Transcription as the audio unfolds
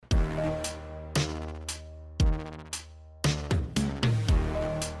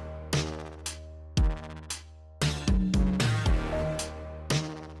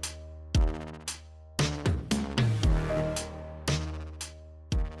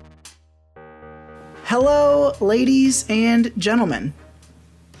Hello, ladies and gentlemen.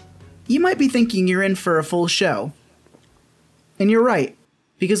 You might be thinking you're in for a full show. And you're right,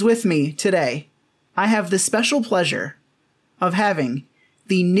 because with me today, I have the special pleasure of having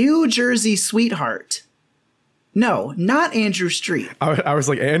the New Jersey sweetheart. No, not Andrew Street. I was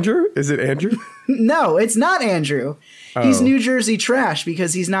like, Andrew? Is it Andrew? No, it's not Andrew. Oh. He's New Jersey trash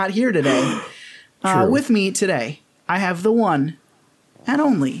because he's not here today. With me today, I have the one and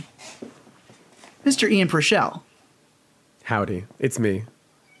only Mr. Ian Preschel. Howdy, it's me.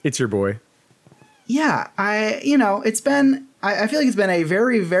 It's your boy. Yeah, I feel like it's been a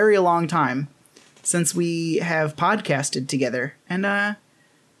very, very long time since we have podcasted together, and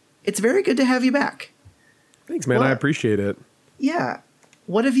it's very good to have you back. Thanks, man. I appreciate it. Yeah.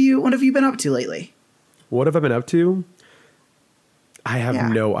 What have you been up to lately? What have I been up to? I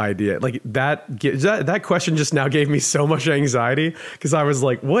have no idea. Like that question just now gave me so much anxiety because I was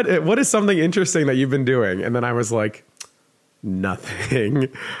like, what is something interesting that you've been doing? And then I was like, nothing.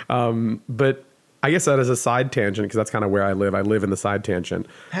 But I guess that is a side tangent because that's kind of where I live. I live in the side tangent.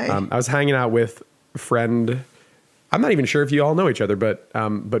 Hey. I was hanging out with a friend. I'm not even sure if you all know each other, but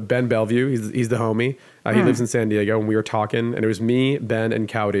Ben Bellevue, he's the homie. He lives in San Diego, and we were talking, and it was me, Ben, and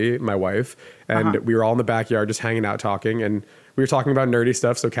Cowdy, my wife, and we were all in the backyard just hanging out talking, and we were talking about nerdy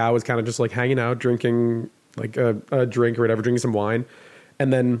stuff. So Cow was kind of just like hanging out, drinking like a drink or whatever, drinking some wine.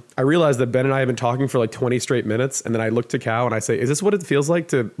 And then I realized that Ben and I have been talking for like 20 straight minutes. And then I look to Cow and I say, is this what it feels like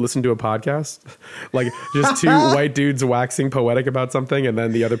to listen to a podcast? Like just two white dudes waxing poetic about something, and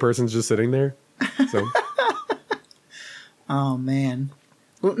then the other person's just sitting there. So. Oh, man.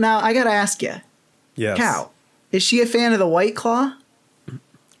 Well, now, I got to ask you. Yes. Cow, is she a fan of the White Claw?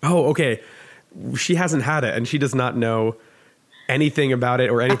 Oh, okay. She hasn't had it, and she does not know anything about it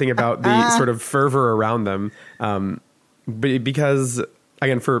or anything about the sort of fervor around them. Because,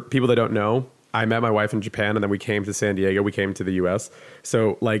 again, for people that don't know, I met my wife in Japan, and then we came to San Diego. We came to the U.S.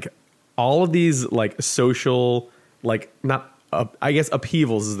 So, like, all of these, like, social, like, not... I guess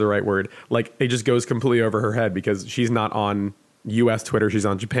upheavals is the right word. Like, it just goes completely over her head because she's not on U.S. Twitter. She's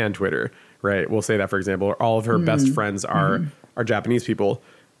on Japan Twitter, right? We'll say that, for example. Or all of her best friends are Japanese people,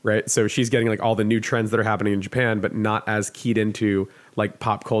 right? So she's getting, like, all the new trends that are happening in Japan, but not as keyed into, like,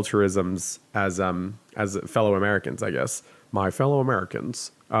 pop culturisms as fellow Americans, I guess. My fellow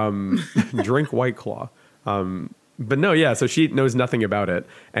Americans. Drink White Claw. But no, yeah, so she knows nothing about it.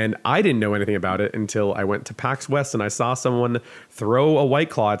 And I didn't know anything about it until I went to PAX West and I saw someone throw a White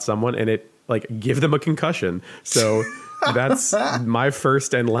Claw at someone and it, like, give them a concussion. So that's my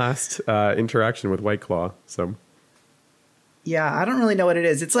first and last interaction with White Claw. So, yeah, I don't really know what it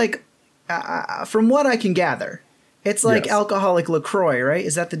is. It's like, from what I can gather, it's like alcoholic LaCroix, right?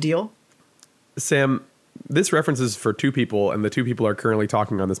 Is that the deal? Sam, this reference is for two people, and the two people are currently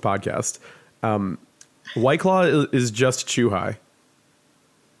talking on this podcast. White Claw is just Chew High.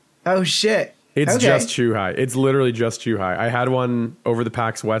 Oh, shit. It's just Chew High. It's literally just Chew High. I had one over the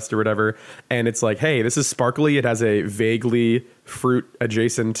PAX West or whatever, and it's like, hey, this is sparkly. It has a vaguely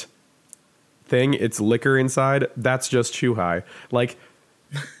fruit-adjacent thing. It's liquor inside. That's just Chew High. Like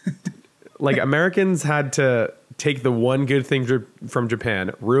Americans had to take the one good thing from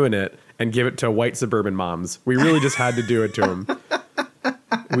Japan, ruin it, and give it to white suburban moms. We really just had to do it to them.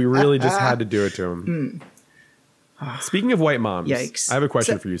 We really just had to do it to him. Speaking of white moms, yikes. I have a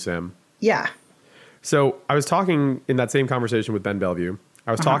question for you, Sam. Yeah. So I was talking in that same conversation with Ben Bellevue.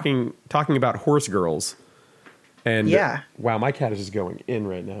 I was talking about horse girls. And wow, my cat is just going in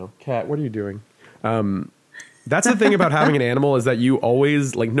right now. Cat, what are you doing? That's the thing about having an animal is that you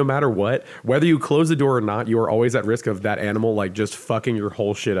always, like, no matter what, whether you close the door or not, you are always at risk of that animal, like, just fucking your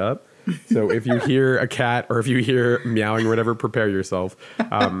whole shit up. So if you hear a cat or if you hear meowing or whatever, prepare yourself.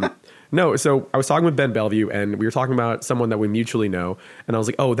 No, so I was talking with Ben Bellevue and we were talking about someone that we mutually know. And I was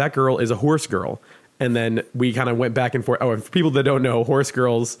like, oh, that girl is a horse girl. And then we kind of went back and forth. Oh, and for people that don't know, horse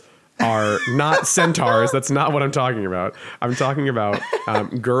girls are not centaurs. That's not what I'm talking about. I'm talking about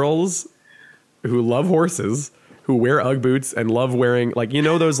girls who love horses, who wear Ugg boots and love wearing, like,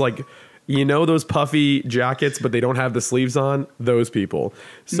 those puffy jackets, but they don't have the sleeves on? Those people.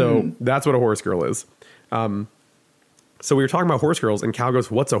 So that's what a horse girl is. So we were talking about horse girls, and Cal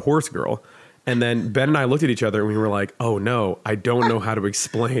goes, what's a horse girl? And then Ben and I looked at each other, and we were like, oh, no, I don't know how to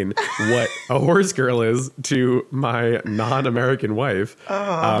explain what a horse girl is to my non-American wife.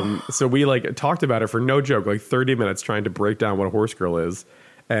 So we, like, talked about it for no joke, like 30 minutes trying to break down what a horse girl is.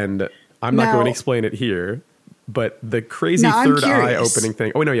 And I'm not going to explain it here. But the crazy third eye opening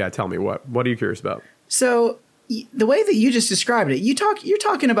thing. Oh, no, yeah. Tell me what are you curious about? So the way that you just described it, you're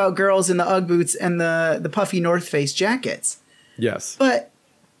talking about girls in the Ugg boots and the puffy North Face jackets. Yes. But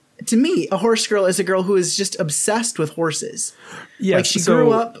to me, a horse girl is a girl who is just obsessed with horses. Yes, like she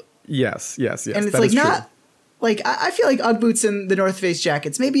grew up. Yes. And it's like not like I feel like Ugg boots and the North Face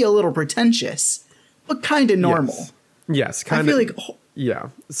jackets may be a little pretentious, but kind of normal. Yes, kind of. I feel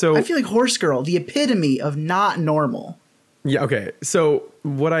like So I feel like horse girl, the epitome of not normal. Yeah. Okay. So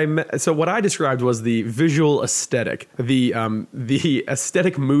what I described was the visual aesthetic, the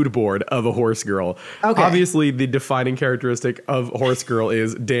aesthetic mood board of a horse girl. Okay. Obviously, the defining characteristic of horse girl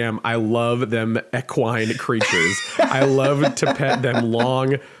is, damn, I love them equine creatures. I love to pet them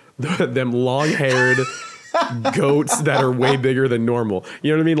long-haired goats that are way bigger than normal.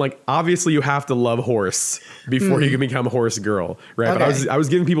 You know what I mean? Like, obviously, you have to love horse before you can become a horse girl, right? Okay. But I was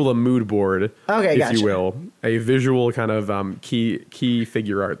giving people a mood board, if you will, a visual kind of key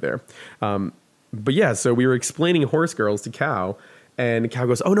figure art there. But yeah, so we were explaining horse girls to Cal, and Cal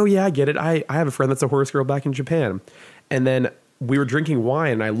goes, "Oh no, yeah, I get it. I have a friend that's a horse girl back in Japan," and then we were drinking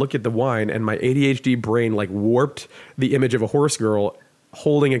wine, and I look at the wine, and my ADHD brain like warped the image of a horse girl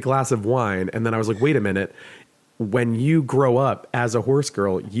holding a glass of wine. And then I was like, wait a minute. When you grow up as a horse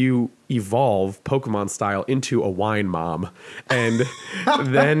girl, you evolve Pokemon style into a wine mom. And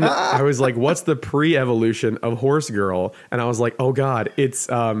then I was like, what's the pre-evolution of horse girl? And I was like, oh God, it's,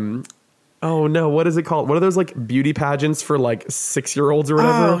 oh no, what is it called? What are those like beauty pageants for like 6-year-olds or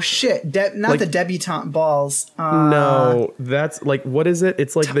whatever? Oh shit. Not like, the debutante balls. No, that's like, what is it?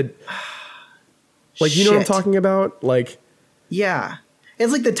 It's like like, you know what I'm talking about? Like, yeah. It's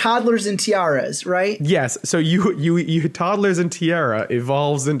like the toddlers and tiaras, right? Yes. So you toddlers and tiara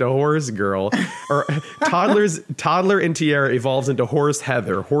evolves into horse girl, or toddler and tiara evolves into horse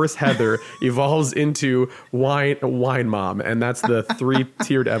heather. Horse heather evolves into wine mom, and that's the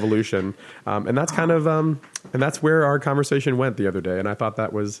 3-tiered evolution. And that's kind of and that's where our conversation went the other day. And I thought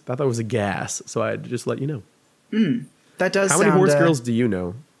that was a gas. So I just let you know. That does. How many horse girls do you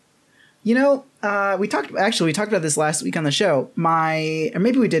know? You know, we talked about this last week on the show. Or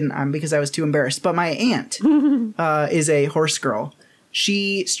maybe we didn't, because I was too embarrassed. But my aunt is a horse girl.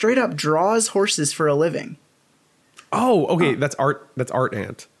 She straight up draws horses for a living. Oh, okay. That's art. That's art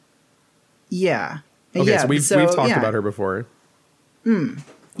aunt. Yeah. Okay, so we've talked about her before.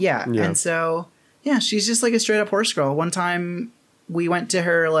 Yeah. And so, yeah, she's just like a straight up horse girl. One time we went to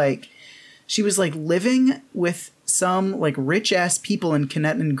her, like, she was like living with some like rich ass people in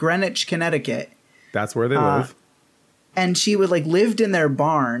Greenwich, Connecticut. That's where they live. And she would like lived in their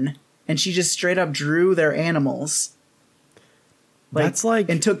barn, and she just straight up drew their animals. That's like,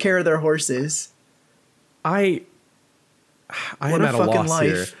 and took care of their horses. I am at a loss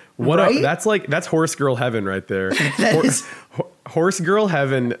here. That's horse girl heaven right there. Horse girl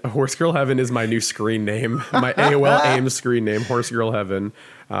heaven. Horse girl heaven is my new screen name. My AOL AIM screen name. Horse girl heaven.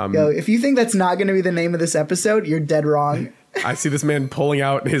 Yo, if you think that's not going to be the name of this episode, you're dead wrong. I see this man pulling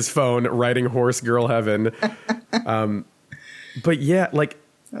out his phone, writing horse girl heaven. But yeah, like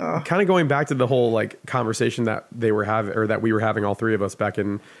kind of going back to the whole like conversation that they were having, or that we were having, all three of us back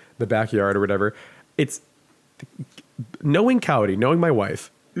in the backyard or whatever. It's knowing Cowdy, knowing my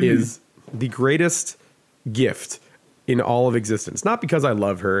wife is the greatest gift in all of existence. Not because I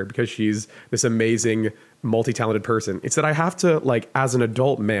love her, because she's this amazing, multi-talented person. It's that I have to, like, as an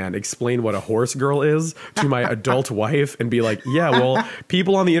adult man, explain what a horse girl is to my adult wife and be like, yeah, well,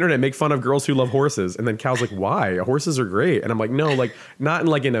 people on the internet make fun of girls who love horses. And then Cal's like, why? Horses are great. And I'm like, no, like, not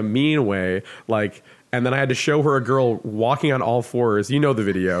in a mean way. Like, and then I had to show her a girl walking on all fours. You know the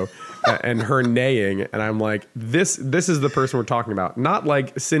video. And her neighing. And I'm like, this is the person we're talking about. Not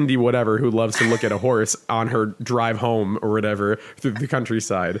like Cindy whatever, who loves to look at a horse on her drive home or whatever through the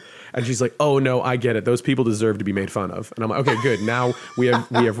countryside. And she's like, oh no, I get it. Those people deserve to be made fun of. And I'm like, okay, good. Now we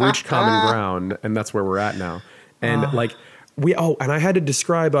have reached common ground, and that's where we're at now. And like and I had to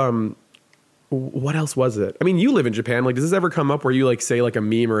describe what else was it? I mean, you live in Japan. Like, does this ever come up where you like say like a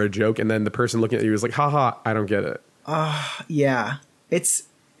meme or a joke, and then the person looking at you is like, haha, I don't get it. Yeah. It's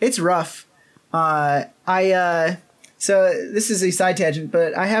rough. So this is a side tangent,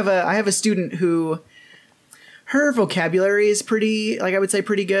 but I have a student who, her vocabulary is pretty, like, I would say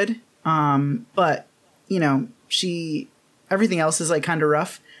pretty good. But you know, everything else is like kind of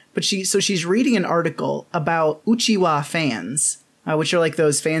rough, but she's reading an article about Uchiwa fans, which are like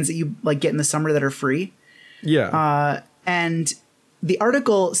those fans that you like get in the summer that are free. Yeah. And the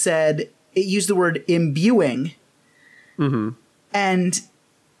article said, it used the word imbuing. Mm-hmm. And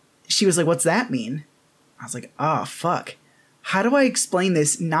she was like, what's that mean? I was like, oh, fuck. How do I explain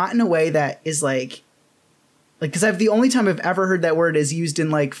this not in a way that is like, because the only time I've ever heard that word is used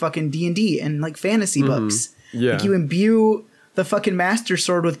in like fucking D&D and like fantasy books. Yeah. Like you imbue the fucking master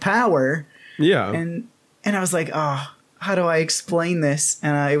sword with power. Yeah. And I was like, oh, how do I explain this?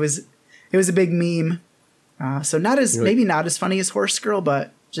 And it was a big meme. So not as maybe not as funny as Horse Girl,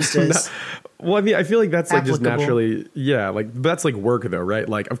 but just as well, I mean, I feel like that's like applicable. just naturally, yeah, like that's like work though, right?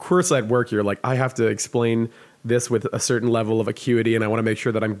 Like, of course, at work, you're like, I have to explain this with a certain level of acuity, and I want to make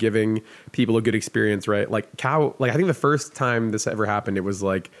sure that I'm giving people a good experience, right? Like Cow, like I think the first time this ever happened, it was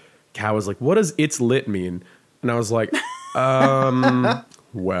like Cow was like, "What does it's lit mean?" And I was like,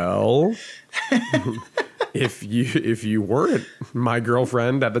 well, if you weren't my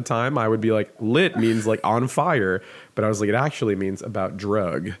girlfriend at the time, I would be like, lit means like on fire, but I was like, it actually means about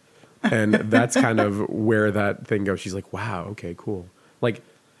drug. And that's kind of where that thing goes. She's like, wow, okay, cool. Like,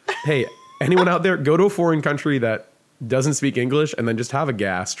 hey, anyone out there, go to a foreign country that doesn't speak English and then just have a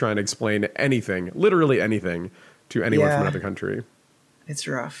gas trying to explain anything, literally anything, to anyone from another country. It's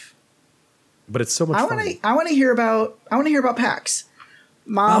rough. But it's so much fun. I want to hear about PAX.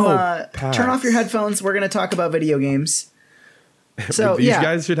 Mom, PAX. Turn off your headphones. We're going to talk about video games. So you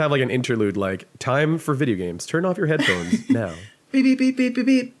guys should have like an interlude, like time for video games. Turn off your headphones now. Beep, beep, beep, beep, beep,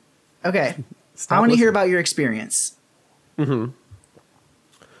 beep. Okay. I want to hear about your experience. Mm-hmm.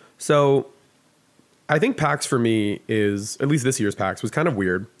 So I think PAX for me is, at least this year's PAX was kind of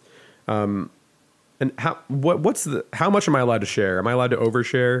weird. And how much am I allowed to share? Am I allowed to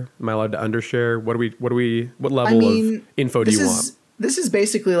overshare? Am I allowed to undershare? What level of info do you want? This is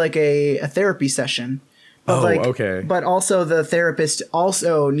basically like a therapy session. But okay. But also the therapist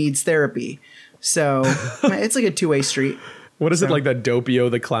also needs therapy. So it's like a two-way street. What is it, like that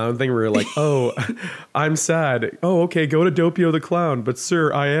Doppio the clown thing where you're like, oh, I'm sad. Oh, okay, go to Doppio the clown. But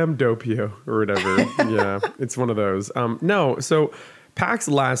sir, I am Doppio or whatever. Yeah, it's one of those. No, so PAX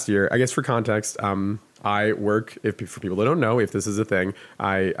last year, I guess for context, I work, for people that don't know, if this is a thing,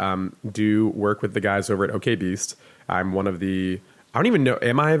 I do work with the guys over at OK Beast. I'm one of the, I don't even know,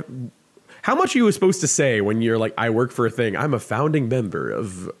 how much are you supposed to say when you're like, I work for a thing? I'm a founding member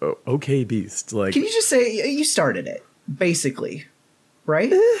of OK Beast. Like, can you just say you started it, basically,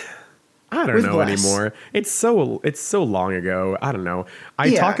 right? I don't know anymore. It's so long ago. I don't know.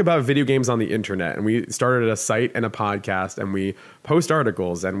 I talk about video games on the internet, and we started a site and a podcast, and we post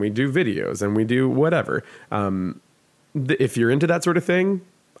articles, and we do videos, and we do whatever. If you're into that sort of thing,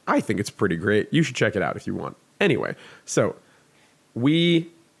 I think it's pretty great. You should check it out if you want. Anyway, so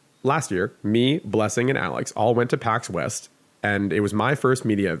last year, me, Blessing, and Alex all went to PAX West, and it was my first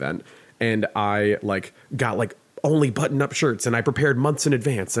media event, and I got only button-up shirts, and I prepared months in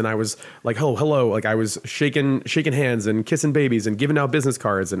advance, and I was like, oh, hello, like I was shaking hands and kissing babies and giving out business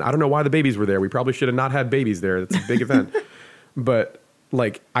cards, and I don't know why the babies were there. We probably should have not had babies there. That's a big event. But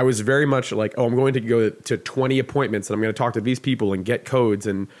like I was very much like, oh, I'm going to go to 20 appointments, and I'm going to talk to these people and get codes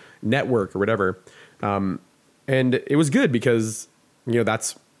and network or whatever. And it was good because,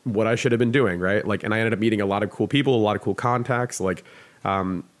 that's what I should have been doing, right? Like, and I ended up meeting a lot of cool people, a lot of cool contacts. Like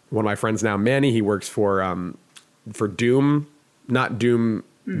one of my friends now, Manny, he works for Doom, not Doom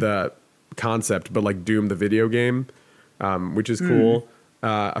the concept, but like Doom the video game, which is cool.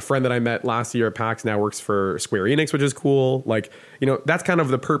 A friend that I met last year at PAX now works for Square Enix, which is cool. Like, that's kind of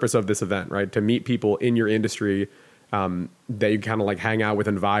the purpose of this event, right? To meet people in your industry that you kind of like hang out with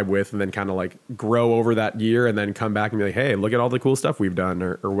and vibe with, and then kind of like grow over that year, and then come back and be like, hey, look at all the cool stuff we've done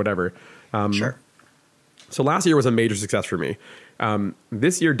or whatever. Sure. So last year was a major success for me.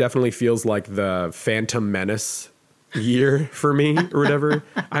 This year definitely feels like the Phantom Menace year for me or whatever.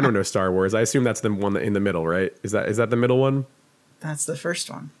 I don't know Star Wars. I assume that's the one in the middle, right? Is that the middle one? That's the first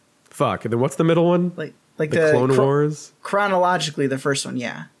one. Fuck. Then what's the middle one? Like the Clone Wars? Chronologically, the first one,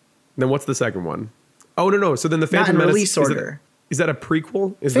 yeah. Then what's the second one? Oh, no. So then the Phantom Menace. Release order. Is that a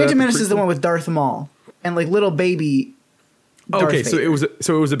prequel? Phantom Menace is the one with Darth Maul and like little baby Darth Okay, Vader.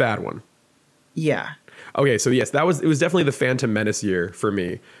 so it was a bad one. Yeah. Okay, so yes, it was definitely the Phantom Menace year for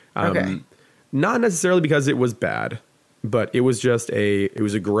me. Okay. Not necessarily because it was bad, but it was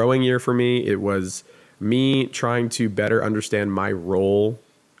a growing year for me. It was me trying to better understand my role,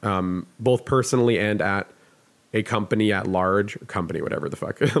 both personally and at a company at large, whatever the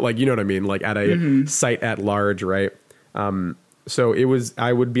fuck, like, you know what I mean? Like at a site at large, right? So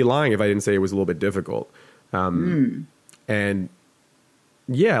I would be lying if I didn't say it was a little bit difficult. And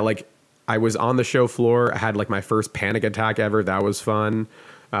yeah, like I was on the show floor. I had like my first panic attack ever. That was fun.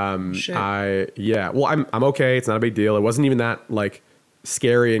 Shit. Well, I'm okay. It's not a big deal. It wasn't even that like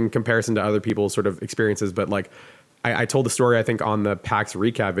scary in comparison to other people's sort of experiences. But like, I told the story, I think, on the PAX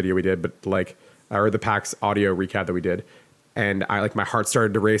recap video we did, but like, or the PAX audio recap that we did. And I like, my heart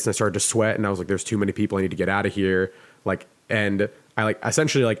started to race and I started to sweat, and I was like, there's too many people. I need to get out of here. Like, and I like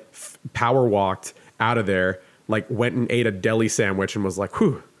essentially like power walked out of there, like went and ate a deli sandwich and was like,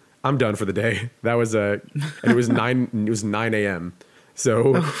 whew, I'm done for the day. That was and it was 9 a.m.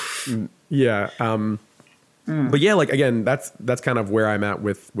 So yeah. But yeah, like, again, that's kind of where I'm at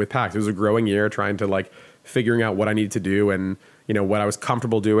with PAX. It was a growing year, trying to like figuring out what I needed to do, and you know what I was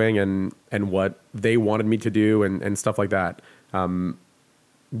comfortable doing, and what they wanted me to do, and stuff like that.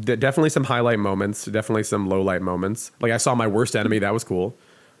 Definitely some highlight moments, definitely some low light moments. Like I saw my worst enemy. That was cool.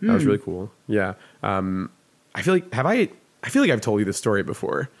 That was really cool. Yeah. I feel like I've told you this story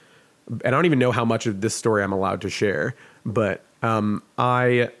before, and I don't even know how much of this story I'm allowed to share, but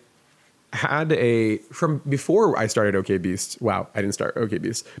I had from before I started OK Beast. Wow, I didn't start OK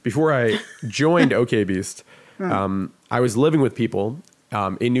Beast. Before I joined OK Beast, I was living with people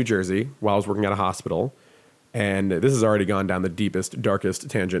in New Jersey while I was working at a hospital. And this has already gone down the deepest, darkest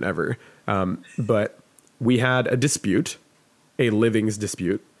tangent ever. But we had a dispute, a livings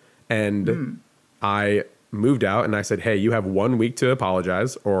dispute. And I moved out and I said, hey, you have 1 week to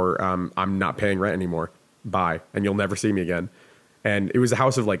apologize, or I'm not paying rent anymore. Bye. And you'll never see me again. And it was a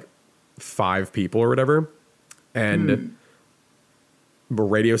house of like 5 people or whatever. And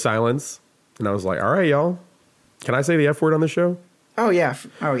radio silence. And I was like, all right, y'all. Can I say the F word on the show? Oh, yeah.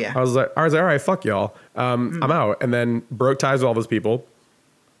 Oh, yeah. I was like, all right, fuck y'all. I'm out. And then broke ties with all those people.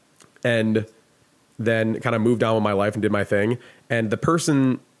 And then kind of moved on with my life and did my thing. And the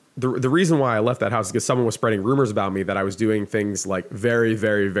person, the reason why I left that house is because someone was spreading rumors about me that I was doing things like very,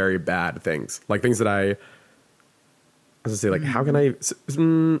 very, very bad things. Like things that I was to say, like, how can I...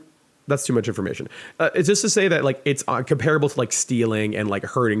 that's too much information. It's just to say that, like, it's comparable to, like, stealing and, like,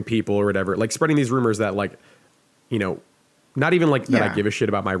 hurting people or whatever. Like, spreading these rumors that, like, you know... Not even like that I give a shit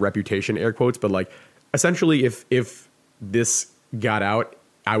about my reputation, air quotes, but like essentially if this got out,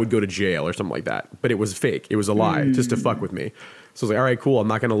 I would go to jail or something like that. But it was fake. It was a lie just to fuck with me. So I was like, all right, cool. I'm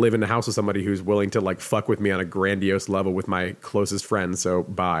not going to live in the house with somebody who's willing to like fuck with me on a grandiose level with my closest friends. So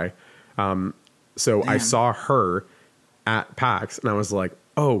bye. So I saw her at PAX and I was like,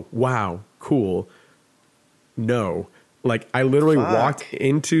 oh, wow, cool. No, like I literally walked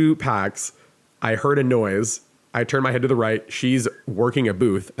into PAX. I heard a noise. I turned my head to the right. She's working a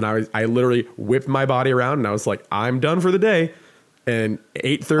booth, and I literally whipped my body around, and I was like, I'm done for the day. And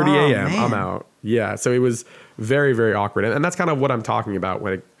 8:30 a.m. I'm out. Yeah, so it was very, very awkward, and that's kind of what I'm talking about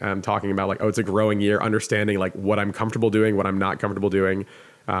when I'm talking about like, oh, it's a growing year, understanding like what I'm comfortable doing, what I'm not comfortable doing.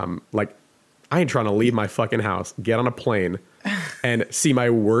 Like, I ain't trying to leave my fucking house, get on a plane, and see my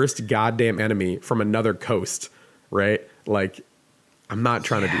worst goddamn enemy from another coast, right? Like, I'm not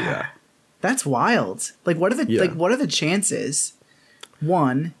trying to do that. That's wild. Like, what are the chances?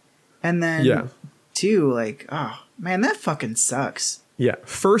 1, and then 2. Like, oh man, that fucking sucks. Yeah.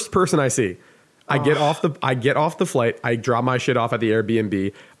 First person I see, I get off the flight. I drop my shit off at the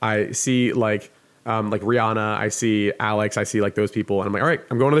Airbnb. I see like Rihanna. I see Alex. I see like those people, and I'm like, all right,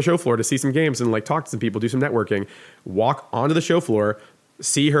 I'm going to the show floor to see some games and like talk to some people, do some networking. Walk onto the show floor,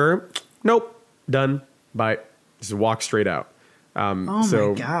 see her. Nope, done. Bye. Just walk straight out.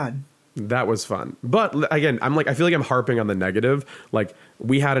 My God. That was fun. But again, I feel like I'm harping on the negative. Like,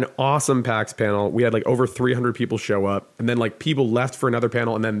 we had an awesome PAX panel. We had like over 300 people show up, and then like people left for another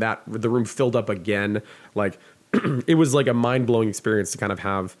panel, and then the room filled up again. Like, it was like a mind-blowing experience to kind of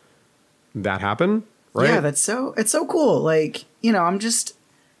have that happen. Right? Yeah, it's so cool. Like, you know, I'm just,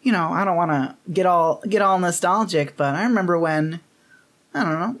 you know, I don't want to get all nostalgic, but I remember when, I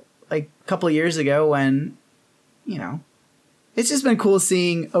don't know, like a couple of years ago when, you know, it's just been cool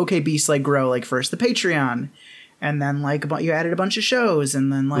seeing OK Beast like grow, like first the Patreon, and then like you added a bunch of shows,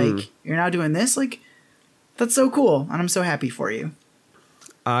 and then like you're now doing this. Like, that's so cool, and I'm so happy for you.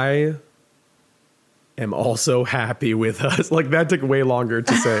 I am also happy with us. Like, that took way longer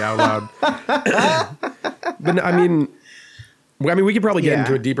to say out loud. But I mean, we could probably get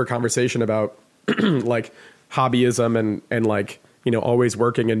into a deeper conversation about like hobbyism and like, you know, always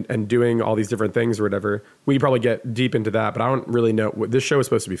working and doing all these different things or whatever. We could probably get deep into that, but I don't really know. This show is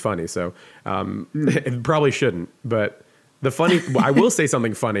supposed to be funny, so it probably shouldn't. But I will say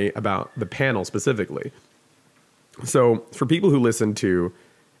something funny about the panel specifically. So for people who listen to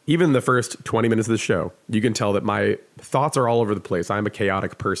even the first 20 minutes of the show, you can tell that my thoughts are all over the place. I'm a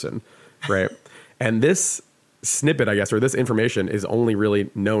chaotic person, right? And this snippet, I guess, or this information is only really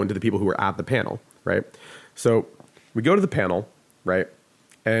known to the people who are at the panel, right? So we go to the panel, right?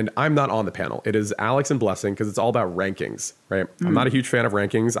 And I'm not on the panel. It is Alex and Blessing, because it's all about rankings, right? I'm not a huge fan of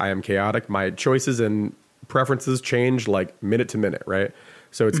rankings. I am chaotic. My choices and preferences change like minute to minute, right?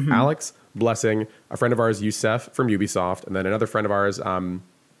 So it's Alex, Blessing, a friend of ours, Youssef from Ubisoft, and then another friend of ours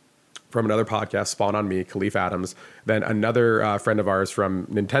from another podcast, Spawn on Me, Khalif Adams, then another friend of ours from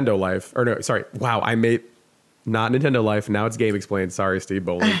Nintendo Life, or no, sorry, wow, I made not Nintendo Life. Now it's Game Explained. Sorry, Steve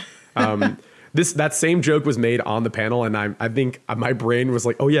Bowling. That same joke was made on the panel, and I think my brain was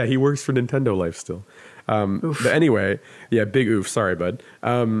like, oh yeah, he works for Nintendo Life still. But anyway, yeah, big oof. Sorry, bud.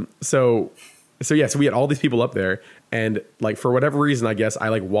 So we had all these people up there, and like for whatever reason, I guess I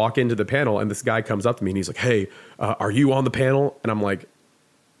like walk into the panel, and this guy comes up to me and he's like, "Hey, are you on the panel?" And I'm like,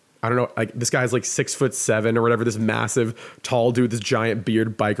 I don't know, like this guy's like 6'7" or whatever, this massive, tall dude, this giant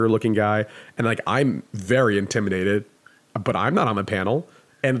beard biker looking guy, and like I'm very intimidated, but I'm not on the panel.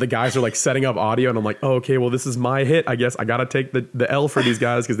 And the guys are like setting up audio, and I'm like, oh, okay, well, this is my hit. I guess I got to take the L for these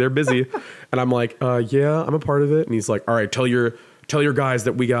guys because they're busy. And I'm like, yeah, I'm a part of it. And he's like, all right, tell your guys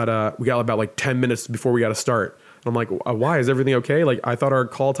that we got about like 10 minutes before we got to start. And I'm like, why? Is everything okay? Like, I thought our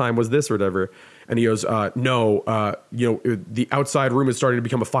call time was this or whatever. And he goes, no, the outside room is starting to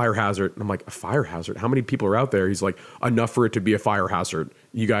become a fire hazard. And I'm like, a fire hazard? How many people are out there? He's like, enough for it to be a fire hazard.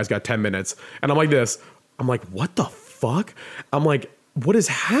 You guys got 10 minutes. And I'm like this. I'm like, what the fuck? I'm like, what is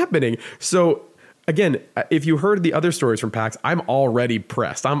happening? So again, if you heard the other stories from PAX, I'm already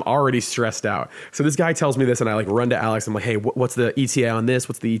pressed. I'm already stressed out. So this guy tells me this, and I like run to Alex. I'm like, hey, what's the ETA on this?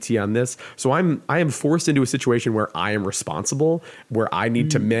 What's the ETA on this? So I am forced into a situation where I am responsible, where I need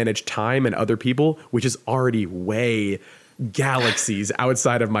to manage time and other people, which is already way galaxies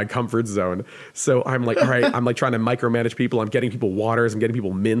outside of my comfort zone. So I'm like, all right, I'm like trying to micromanage people. I'm getting people waters. I'm getting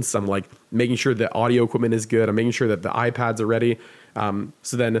people mints. I'm like making sure the audio equipment is good. I'm making sure that the iPads are ready.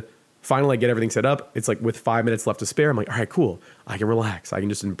 So then finally I get everything set up. It's like with 5 minutes left to spare. I'm like, all right, cool. I can relax. I can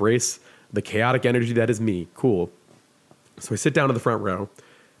just embrace the chaotic energy that is me. Cool. So I sit down in the front row,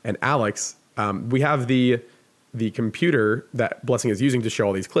 and Alex, we have the computer that Blessing is using to show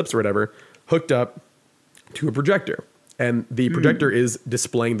all these clips or whatever hooked up to a projector. And the projector is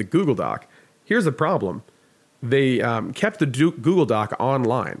displaying the Google Doc. Here's the problem. They kept the Google Doc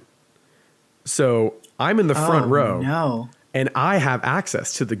online. So I'm in the front row. No. And I have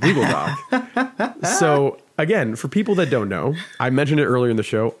access to the Google Doc. So again, for people that don't know, I mentioned it earlier in the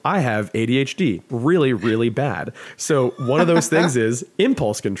show, I have ADHD, really, really bad. So one of those things is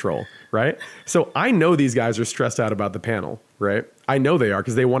impulse control, right? So I know these guys are stressed out about the panel, right? I know they are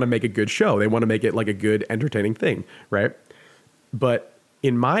because they want to make a good show. They want to make it like a good, entertaining thing, right? But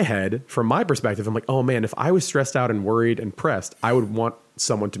in my head, from my perspective, I'm like, oh man, if I was stressed out and worried and pressed, I would want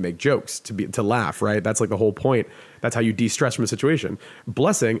someone to make jokes, to laugh, right? That's like the whole point. That's how you de-stress from a situation.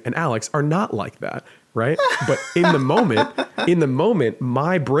 Blessing and Alex are not like that, right? But in the moment,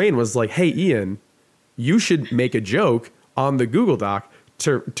 my brain was like, hey, Ian, you should make a joke on the Google Doc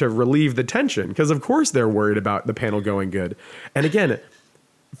to relieve the tension. Because of course they're worried about the panel going good. And again,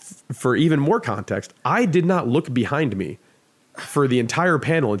 for even more context, I did not look behind me for the entire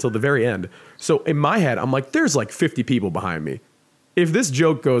panel until the very end. So in my head, I'm like, there's like 50 people behind me. If this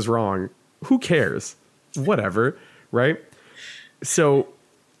joke goes wrong, who cares? Whatever, right? So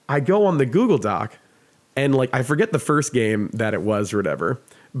I go on the Google Doc, and like I forget the first game that it was or whatever,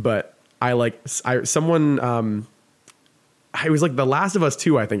 but it was like The Last of Us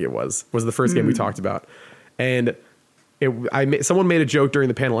 2, I think it was the first game we talked about. And someone made a joke during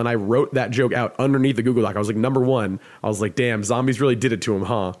the panel, and I wrote that joke out underneath the Google Doc. I was like, number one, I was like, damn, zombies really did it to him,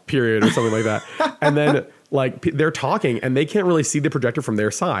 huh? Period, or something like that. And then like they're talking, and they can't really see the projector from their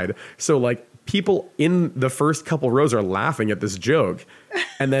side. So like people in the first couple rows are laughing at this joke.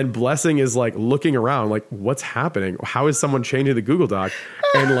 And then Blessing is like looking around like, what's happening? How is someone changing the Google Doc?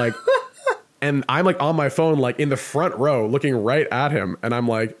 And I'm like on my phone, like in the front row looking right at him. And I'm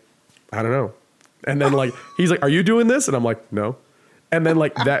like, I don't know. And then like, he's like, are you doing this? And I'm like, no. And then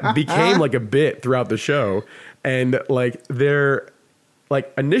like that became like a bit throughout the show. And like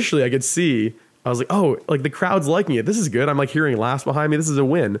initially I could see, I was like, oh, like the crowd's liking it. This is good. I'm like hearing laughs behind me. This is a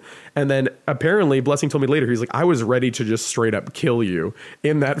win. And then apparently Blessing told me later, he's like, I was ready to just straight up kill you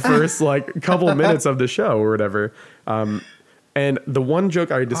in that first like couple minutes of the show or whatever. And the one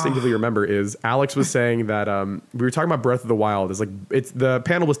joke I distinctively remember is Alex was saying that we were talking about Breath of the Wild. The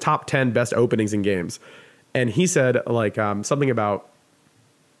panel was top 10 best openings in games. And he said like something about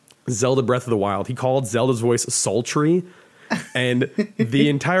Zelda Breath of the Wild. He called Zelda's voice sultry. And the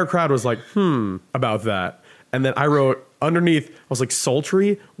entire crowd was like, about that. And then I wrote underneath, I was like,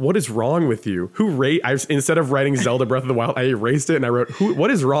 sultry? What is wrong with you? Instead of writing Zelda Breath of the Wild, I erased it and I wrote,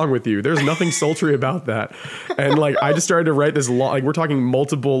 what is wrong with you? There's nothing sultry about that. And like, I just started to write this long, like we're talking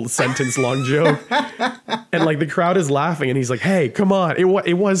multiple sentence long joke. And like the crowd is laughing and he's like, hey, come on.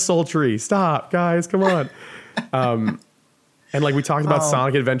 It was sultry. Stop, guys. Come on. And like we talked about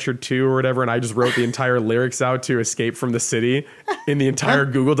Sonic Adventure 2 or whatever, and I just wrote the entire lyrics out to Escape from the City in the entire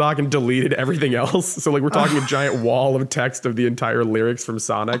Google Doc and deleted everything else. So like we're talking a giant wall of text of the entire lyrics from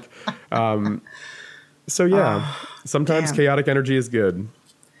Sonic. So yeah, sometimes damn. chaotic energy is good.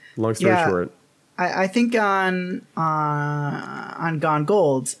 Long story short. I think on Gone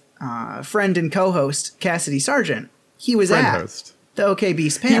Gold, friend and co-host Cassidy Sargent, he was host. The OK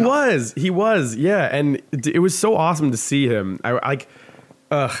Beast panel. He was, yeah, and it was so awesome to see him.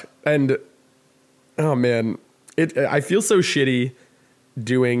 And oh man, I feel so shitty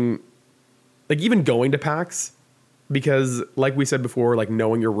doing, like, even going to PAX, because like we said before, like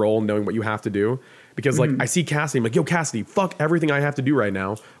knowing your role, knowing what you have to do. Because like I see Cassidy, I'm like, yo, Cassidy, fuck everything I have to do right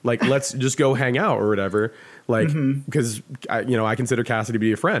now. Like, let's just go hang out or whatever. Like, because I consider Cassidy to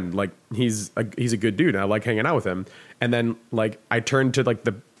be a friend. Like, he's a good dude, and I like hanging out with him. And then like I turned to like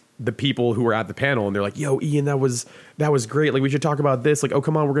the people who were at the panel, and they're like, yo, Ian, that was great. Like, we should talk about this. Like, oh,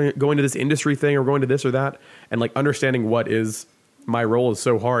 come on, we're going to go into this industry thing, or going to this or that. And like understanding what is my role is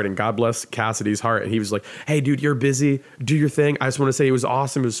so hard, and God bless Cassidy's heart. And he was like, hey dude, you're busy, do your thing. I just want to say it was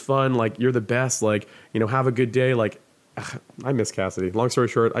awesome. It was fun. Like, you're the best. Like, have a good day. Like, I miss Cassidy. Long story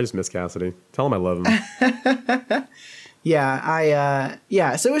short, I just miss Cassidy. Tell him I love him.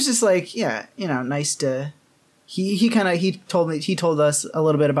 So it was just like, nice to, he told us a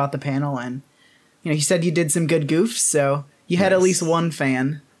little bit about the panel, and, he said you did some good goofs. So you had at least one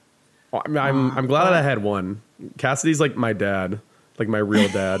fan. I'm glad that I had one. Cassidy's like my dad. Like my real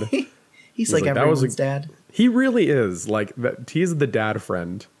dad. he's like everyone's dad. He really is. Like, he's the dad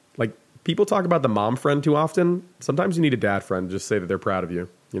friend. Like, people talk about the mom friend too often. Sometimes you need a dad friend to just say that they're proud of you,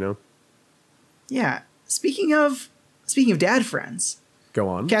 Yeah. Speaking of dad friends. Go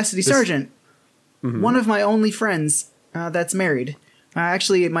on. Cassidy Sargent. One of my only friends that's married.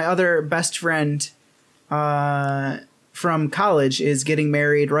 Actually, my other best friend from college is getting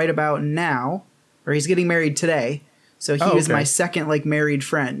married right about now. Or he's getting married today. So he is my second married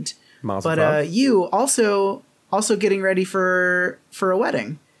friend. But you also getting ready for a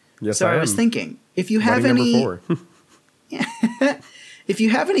wedding. Yes, so I was thinking, if you have any if you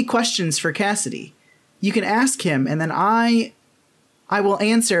have any questions for Cassidy, you can ask him, and then I will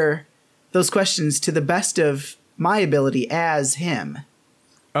answer those questions to the best of my ability as him.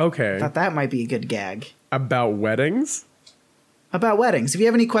 Okay. I thought that might be a good gag. About weddings? About weddings. If you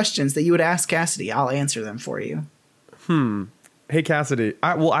have any questions that you would ask Cassidy, I'll answer them for you. Hey, Cassidy.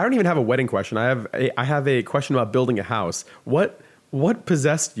 I don't even have a wedding question. I have a question about building a house. What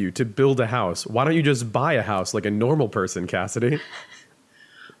possessed you to build a house? Why don't you just buy a house like a normal person, Cassidy?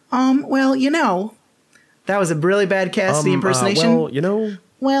 Well, that was a really bad Cassidy impersonation.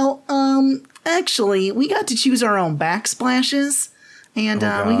 Actually, we got to choose our own backsplashes, and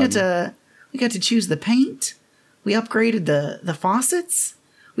we got to choose the paint. We upgraded the faucets.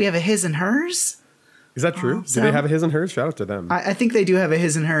 We have a his and hers. Is that true? Do they have a his and hers? Shout out to them. I think they do have a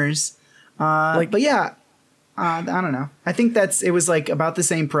his and hers. But yeah, I don't know. I think it was like about the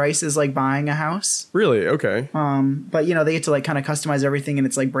same price as like buying a house. Really? Okay. But they get to like kind of customize everything, and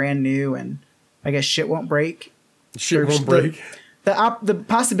it's like brand new, and I guess shit won't break. Shit won't break. The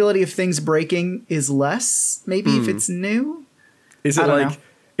possibility of things breaking is less, maybe if it's new. Is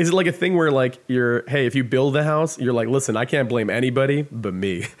it like a thing where like if you build the house, you're like, listen, I can't blame anybody but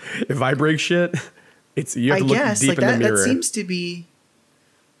me. If I break shit, you have to look deep in the mirror. That seems to be,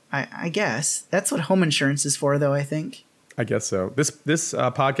 I guess that's what home insurance is for, though. I think. I guess so. This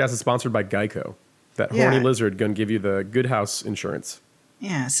podcast is sponsored by Geico. That horny lizard gonna give you the good house insurance.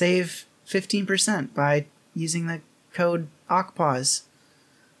 Yeah, save 15% by using the code OCPAUSE.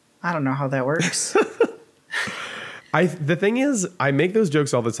 I don't know how that works. The thing is, I make those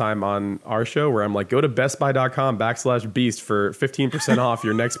jokes all the time on our show where I'm like, go to bestbuy.com/beast for 15% off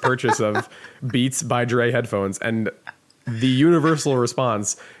your next purchase of Beats by Dre headphones. And the universal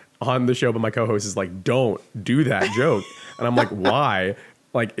response on the show by my co-host is like, don't do that joke. And I'm like, why?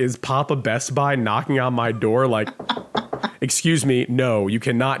 Like, is Papa Best Buy knocking on my door? Like, excuse me, no, you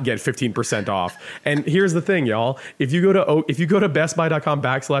cannot get 15% off. And here's the thing, y'all. If you go to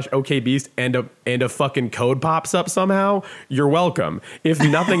bestbuy.com/OKBeast and a fucking code pops up somehow, you're welcome. If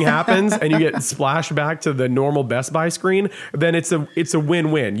nothing happens and you get splashed back to the normal Best Buy screen, then it's a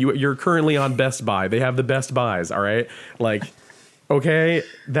win-win. You're currently on Best Buy. They have the best buys, all right? Like, okay,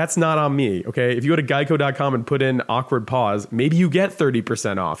 that's not on me, okay? If you go to geico.com and put in awkward pause, maybe you get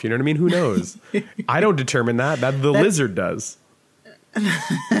 30% off. You know what I mean? Who knows? I don't determine that. The lizard does.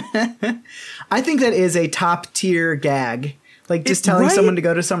 I think that is a top tier gag. Like just telling someone to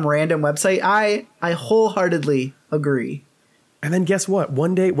go to some random website. I wholeheartely agree. And then guess what?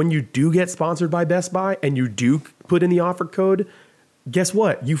 One day when you do get sponsored by Best Buy and you do put in the offer code, guess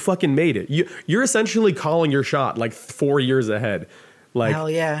what? You fucking made it. You're essentially calling your shot like 4 years ahead. Like, hell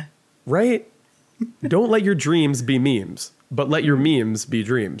yeah. Right? Don't let your dreams be memes, but let your memes be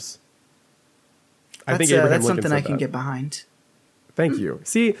dreams. Abraham that's Lincoln something said I can that. get behind. Thank you.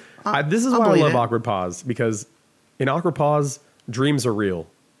 See, this is why I love Awkward Pause, because in Awkward Pause, dreams are real.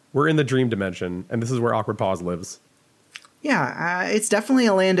 We're in the dream dimension, and this is where Awkward Pause lives. Yeah, it's definitely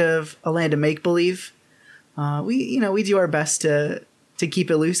a land of make believe. We do our best to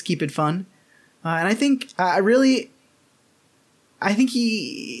keep it loose, keep it fun, and I think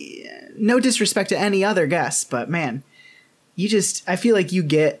no disrespect to any other guests, but man, I feel like you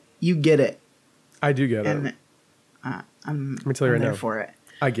get it. I do get it. I'm Let me tell you right there now. For it.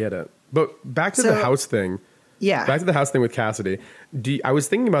 I get it. But back to the house thing. Yeah. Back to the house thing with Cassidy. I was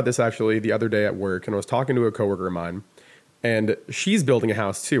thinking about this actually the other day at work, and I was talking to a coworker of mine, and she's building a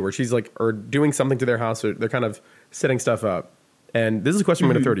house too, where she's like, or doing something to their house, or they're kind of setting stuff up. And this is a question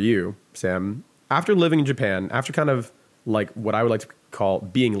I'm going to throw to you, Sam. After living in Japan, after kind of like what I would like to call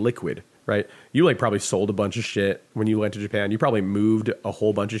being liquid, right? You like probably sold a bunch of shit when you went to Japan. You probably moved a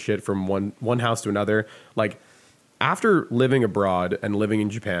whole bunch of shit from one house to another. Like, after living abroad and living in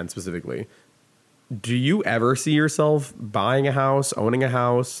Japan specifically, do you ever see yourself buying a house, owning a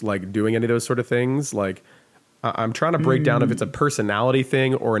house, like doing any of those sort of things? Like, I'm trying to break down if it's a personality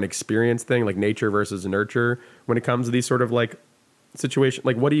thing or an experience thing, like nature versus nurture when it comes to these sort of like situations.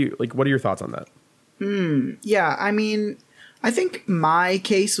 Like, what are your thoughts on that? Yeah, I mean, I think my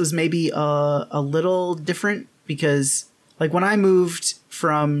case was maybe a little different because like when I moved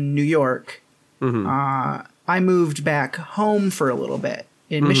from New York, I moved back home for a little bit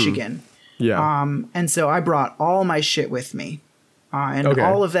in Michigan. Yeah. And so I brought all my shit with me. And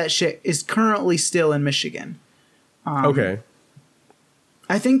all of that shit is currently still in Michigan. Okay.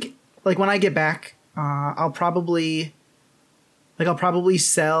 I think like when I get back, I'll probably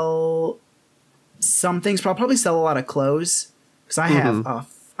sell some things, but I'll probably sell a lot of clothes because I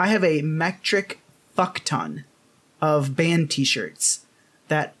have a metric fuck ton of band t-shirts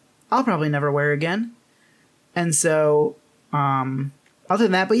that I'll probably never wear again. And so, other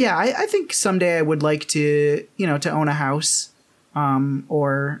than that, but yeah, I think someday I would like to, to own a house,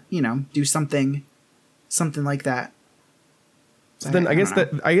 or, do something like that. So then I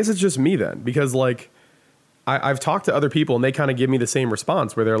guess it's just me then, because like I've talked to other people and they kind of give me the same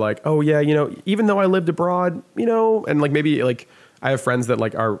response where they're like, oh yeah, even though I lived abroad, and like maybe like I have friends that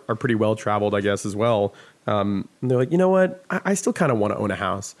like are pretty well traveled, I guess, as well. And they're like, you know what? I still kind of want to own a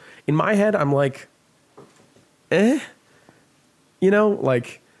house. In my head, I'm like,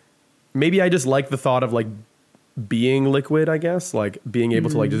 like maybe I just like the thought of like being liquid, I guess, like being able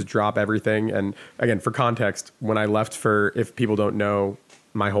to like just drop everything. And again, for context, when I left if people don't know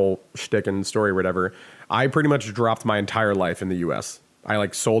my whole shtick and story or whatever, I pretty much dropped my entire life in the US. I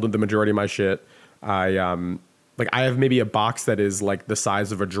like sold the majority of my shit. I have maybe a box that is like the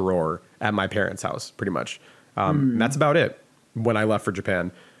size of a drawer at my parents' house, pretty much. And that's about it when I left for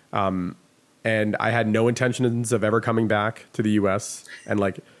Japan. And I had no intentions of ever coming back to the US. And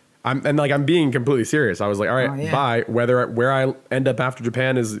I'm being completely serious. I was like, all right, bye. Where I end up after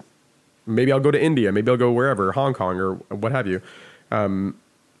Japan is maybe I'll go to India, maybe I'll go wherever, Hong Kong or what have you.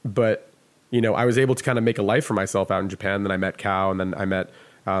 But I was able to kind of make a life for myself out in Japan. Then I met Kao, and then I met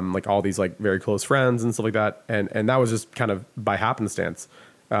like all these like very close friends and stuff like that. And that was just kind of by happenstance.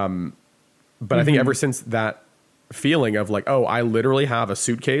 But I think ever since that feeling of like, oh, I literally have a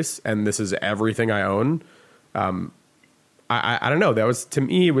suitcase and this is everything I own. I don't know. That was, to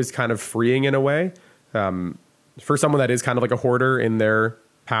me, it was kind of freeing in a way. For someone that is kind of like a hoarder in their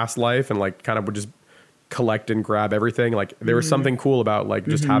past life and like kind of would just collect and grab everything. Like there was something cool about like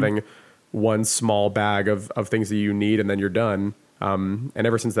just having one small bag of things that you need and then you're done. And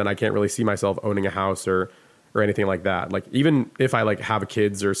ever since then, I can't really see myself owning a house or anything like that. Like even if I like have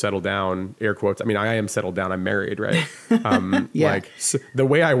kids or settle down, air quotes, I mean, I am settled down. I'm married, right? Yeah. Like so the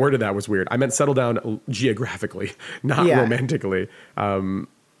way I worded that was weird. I meant settle down geographically, not romantically.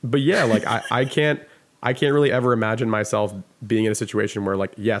 But yeah, like I can't really ever imagine myself being in a situation where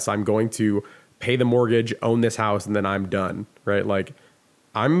like, yes, I'm going to pay the mortgage, own this house, and then I'm done, right? Like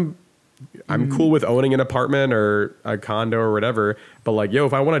I'm cool with owning an apartment or a condo or whatever, but like, yo,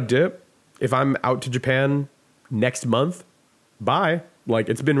 if I want to dip, if I'm out to Japan next month, bye. Like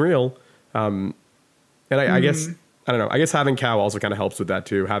it's been real. And I guess, I don't know, I guess having Cal also kind of helps with that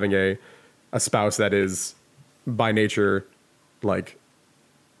too. Having a spouse that is by nature, like,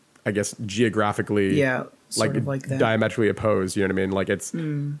 I guess geographically, like that. Diametrically opposed, you know what I mean? Like it's,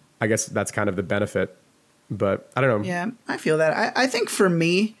 I guess that's kind of the benefit, but I don't know. Yeah, I feel that. I think for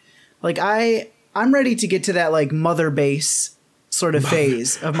me, like I'm ready to get to that like mother base sort of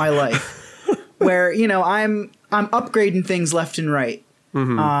phase of my life where, I'm upgrading things left and right.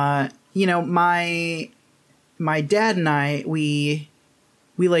 My dad and I, we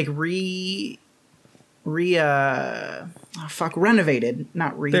like renovated.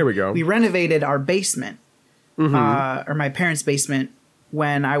 There we go. We renovated our basement, or my parents' basement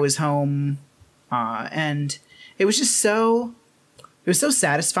when I was home, and it was just so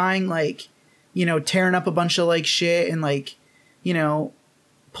satisfying, like, you know, tearing up a bunch of like shit and like, you know,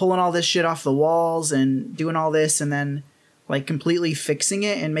 pulling all this shit off the walls and doing all this and then like completely fixing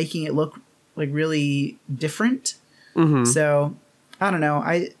it and making it look like really different. So I don't know.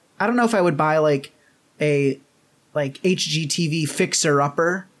 I don't know if I would buy like a like HGTV fixer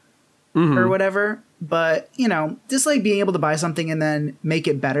upper or whatever, but you know, just like being able to buy something and then make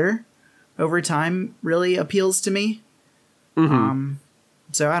it better over time really appeals to me.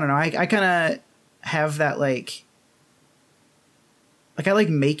 So I don't know. I kind of have that like I like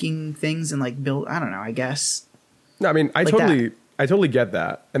making things and like build. I don't know. I guess. No, I mean, I like totally get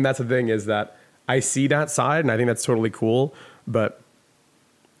that, and that's the thing is that I see that side, and I think that's totally cool. But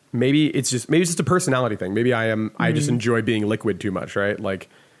maybe it's just a personality thing. Maybe I just enjoy being liquid too much, right? Like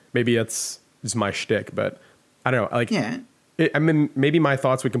maybe it's just my shtick. But I don't know. Like, yeah. I mean, maybe my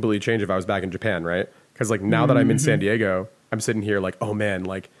thoughts would completely change if I was back in Japan, right? Because like now that I'm in San Diego, I'm sitting here like, oh man,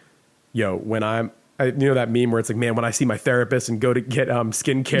 like, yo, when you know that meme where it's like, man, when I see my therapist and go to get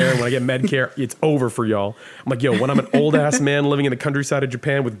skincare, when I get med care, it's over for y'all. I'm like, yo, when I'm an old ass man living in the countryside of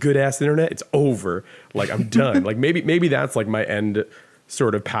Japan with good ass internet, it's over. Like I'm done. Like maybe that's like my end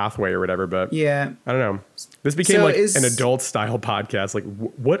sort of pathway or whatever. But yeah, I don't know. This became like an adult style podcast. Like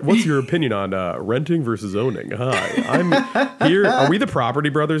what's your opinion on renting versus owning? Hi, I'm here. Are we the Property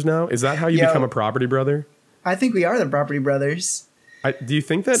Brothers now? Is that how you become a Property Brother? I think we are the Property Brothers. Do you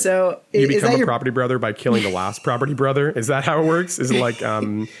think that you become a property brother by killing the last property brother? Is that how it works? Is it like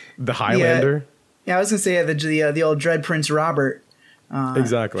the Highlander? Yeah, I was gonna say the old Dread Prince Robert,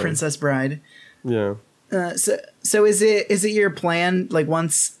 exactly, Princess Bride. Yeah. So is it your plan, like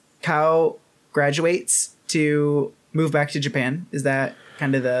once Kao graduates, to move back to Japan? Is that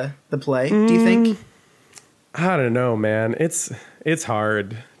kind of the play? Do you think? I don't know, man. It's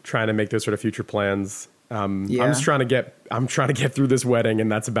hard trying to make those sort of future plans. I'm just trying to get through this wedding,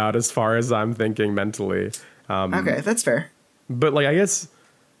 and that's about as far as I'm thinking mentally. Okay, that's fair. But like, I guess,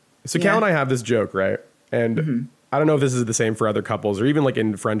 so Cal and I have this joke, right? And I don't know if this is the same for other couples or even like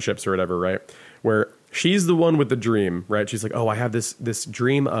in friendships or whatever, right? Where she's the one with the dream, right? She's like, oh, I have this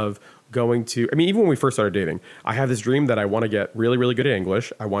dream of going to, I mean, even when we first started dating, I have this dream that I want to get really, really good at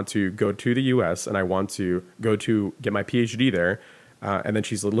English. I want to go to the US and I want to get my PhD there. And then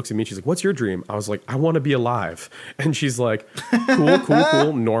she looks at me, she's like, what's your dream? I was like, I want to be alive. And she's like,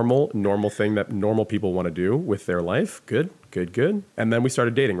 cool. Normal thing that normal people want to do with their life. Good. And then we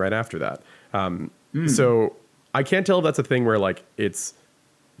started dating right after that. So I can't tell if that's a thing where like it's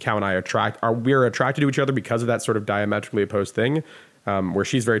Cal and I we're attracted to each other because of that sort of diametrically opposed thing, where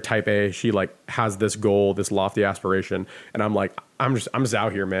she's very type A. She like has this goal, this lofty aspiration. And I'm like, I'm just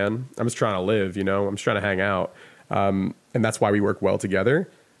out here, man. I'm just trying to live, you know, I'm just trying to hang out. And that's why we work well together.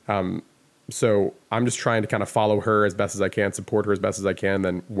 So I'm just trying to kind of follow her as best as I can, support her as best as I can.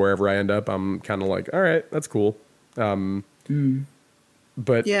 Then wherever I end up, I'm kind of like, all right, that's cool. But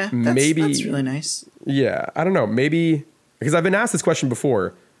yeah, maybe that's really nice. Yeah. I don't know. Maybe because I've been asked this question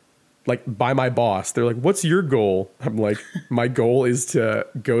before, like by my boss, they're like, what's your goal? I'm like, my goal is to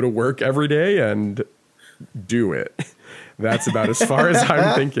go to work every day and do it. That's about as far as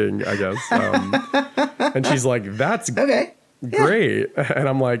I'm thinking, I guess. And she's like, that's okay, great. Yeah. And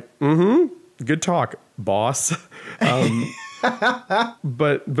I'm like, good talk, boss.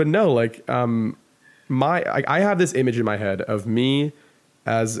 But no, like, I have this image in my head of me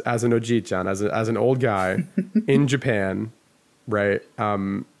as an Oji-chan, as an old guy in Japan, right?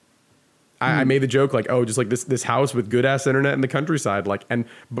 I made the joke like, oh, just like this house with good ass internet in the countryside, like, and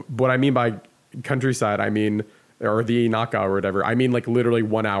what I mean by countryside, I mean, or the Inaka or whatever, I mean like literally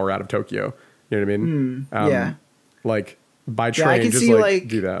 1 hour out of Tokyo. You know what I mean? Yeah. Like by train, just like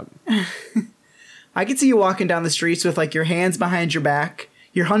do that. I could see you walking down the streets with like your hands behind your back.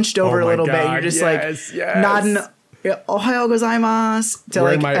 You're hunched over a little bit. And you're just nodding. Ohayou gozaimasu to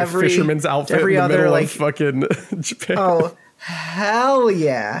wearing like my every fisherman's outfit every in the other middle like of fucking Japan. Oh, hell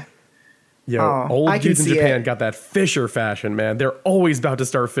yeah. Yo, old dudes in Japan got that fisher fashion, man. They're always about to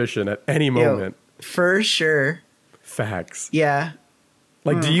start fishing at any moment. For sure. Facts. Yeah.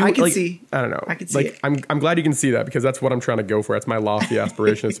 Like, do you I can like? See. I don't know. I can see it. I'm glad you can see that because that's what I'm trying to go for. That's my lofty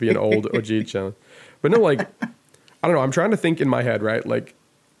aspiration is to be an old Oji-chan. But no, like, I don't know. I'm trying to think in my head, right? Like,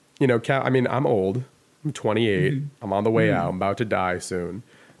 you know, I mean, I'm old. I'm 28. I'm on the way out. I'm about to die soon.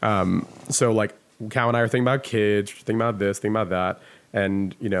 So like, Cal and I are thinking about kids, thinking about this, thinking about that.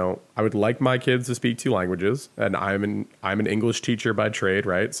 And, you know, I would like my kids to speak 2 languages, and I'm an English teacher by trade,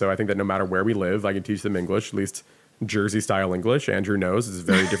 right? So I think that no matter where we live, I can teach them English, at least Jersey style English. Andrew knows it's a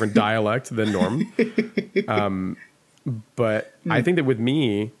very different dialect than Norm. But I think that with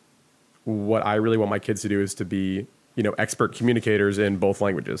me, what I really want my kids to do is to be, you know, expert communicators in both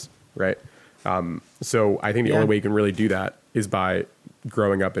languages, right? So I think the only way you can really do that is by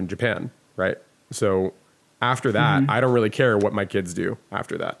growing up in Japan, right? So after that, I don't really care what my kids do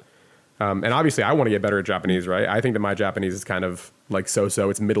after that. And obviously I want to get better at Japanese, right? I think that my Japanese is kind of like so-so,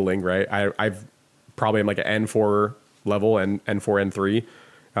 it's middling, right? I've probably am like an N4 level and N4,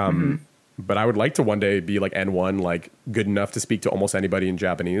 N3. But I would like to one day be like N1, like good enough to speak to almost anybody in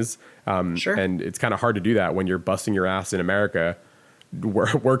Japanese. Sure. And it's kind of hard to do that when you're busting your ass in America,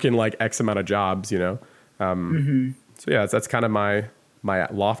 working like X amount of jobs, you know? So yeah, that's kind of my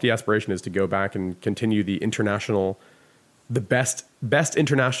lofty aspiration is to go back and continue the best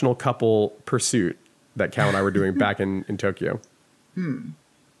international couple pursuit that Cal and I were doing back in Tokyo.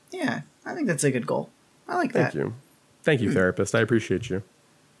 Yeah, I think that's a good goal. I like that. Thank you, therapist. I appreciate you.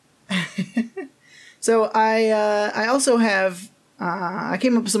 So I also have I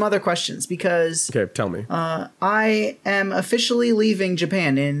came up with some other questions because okay, tell me. I am officially leaving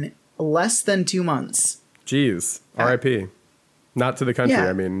Japan in less than 2 months. Jeez, R.I.P. Not to the country,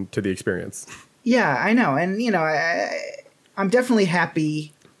 I mean to the experience. Yeah, I know, and you know, I'm definitely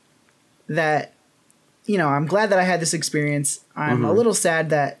happy that I'm glad that I had this experience. I'm a little sad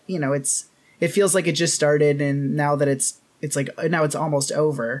that it feels like it just started, and now that it's like now it's almost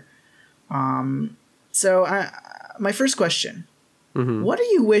over. So my first question, what do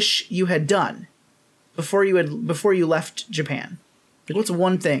you wish you had done before you left Japan? Like, what's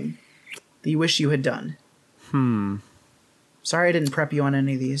one thing that you wish you had done? Sorry I didn't prep you on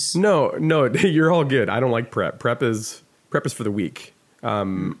any of these. No, you're all good. I don't like prep. Prep is for the weak.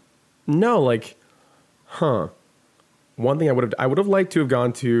 One thing I would have liked to have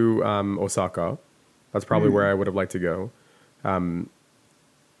gone to Osaka. That's probably where I would have liked to go.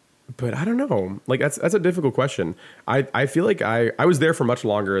 But I don't know. Like that's a difficult question. I feel like I was there for much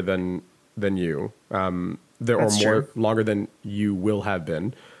longer than you. Longer than you will have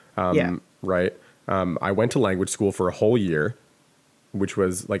been. Right. I went to language school for a whole year, which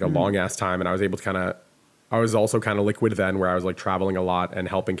was like a long ass time, and I was able to I was also kind of liquid then, where I was like traveling a lot and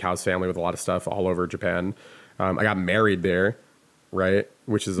helping Cal's family with a lot of stuff all over Japan. I got married there, right,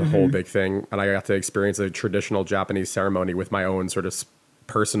 which is a whole big thing, and I got to experience a traditional Japanese ceremony with my own sort of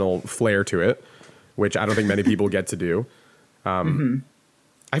personal flair to it, which I don't think many people get to do.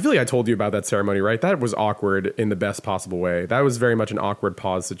 I feel like I told you about that ceremony, right? That was awkward in the best possible way. That was very much an awkward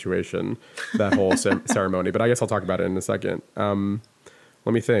pause situation, that whole ceremony. But I guess I'll talk about it in a second.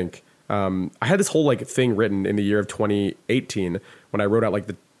 Let me think. I had this whole like thing written in the year of 2018 when I wrote out like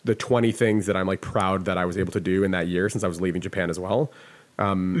the 20 things that I'm like proud that I was able to do in that year, since I was leaving Japan as well.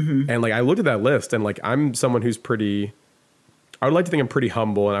 And like I looked at that list, and like I'm someone who's I would like to think I'm pretty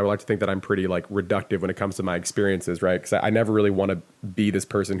humble, and I would like to think that I'm pretty like reductive when it comes to my experiences, right? Because I never really want to be this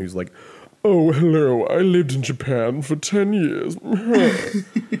person who's like, oh, hello, I lived in Japan for 10 years.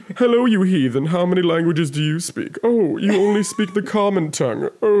 Hello, you heathen. How many languages do you speak? Oh, you only speak the common tongue.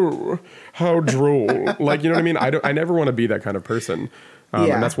 Oh, how droll. Like, you know what I mean? I never want to be that kind of person.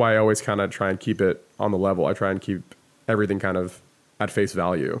 And that's why I always kind of try and keep it on the level. I try and keep everything kind of at face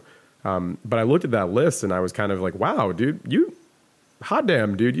value. But I looked at that list, and I was kind of like, wow, dude, hot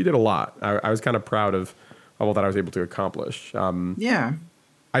damn, dude, you did a lot. I was kind of proud of all that I was able to accomplish.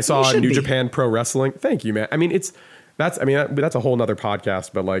 I saw New Japan Pro Wrestling. Thank you, man. I mean, that's a whole nother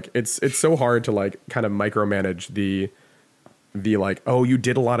podcast, but like, it's so hard to like kind of micromanage the like, oh, you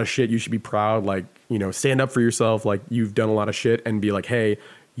did a lot of shit, you should be proud. Like, stand up for yourself. Like, you've done a lot of shit, and be like, hey,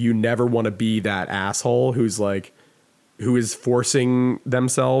 you never want to be that asshole who is forcing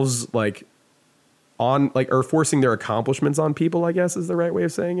themselves like, on like, or forcing their accomplishments on people, I guess is the right way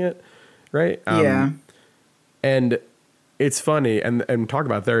of saying it. Right. And it's funny, and talk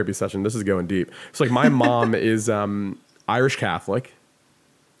about therapy session. This is going deep. So like my mom is Irish Catholic,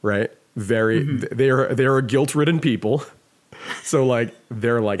 right? They're a guilt-ridden people. So like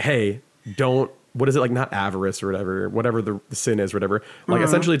they're like, hey, what is it, like, not avarice or whatever the sin is or whatever. Like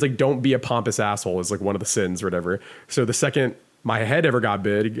essentially it's like, don't be a pompous asshole is like one of the sins or whatever. So the second my head ever got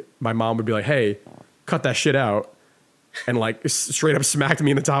big, my mom would be like, hey, cut that shit out, and like straight up smacked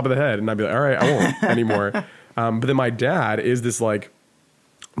me in the top of the head, and I'd be like, all right, I won't anymore. But then my dad is this like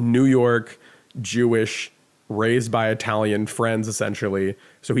New York Jewish, raised by Italian friends essentially.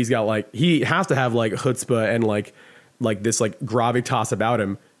 So he's got like, he has to have like chutzpah and like this like gravitas about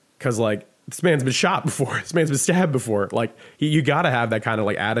him, because like this man's been shot before. This man's been stabbed before. Like, you got to have that kind of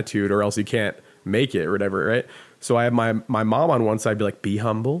like attitude or else you can't make it or whatever, right? So I have my mom on one side be like, be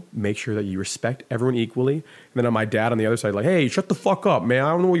humble, make sure that you respect everyone equally. And then on my dad on the other side, like, hey, shut the fuck up, man.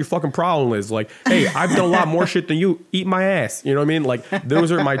 I don't know what your fucking problem is. Like, hey, I've done a lot more shit than you. Eat my ass. You know what I mean? Like,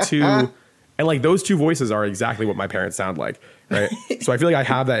 those are my two. And like those two voices are exactly what my parents sound like, right? So I feel like I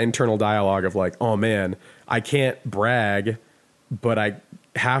have that internal dialogue of like, oh man, I can't brag, but I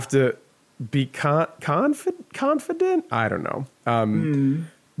have to be confident. I don't know.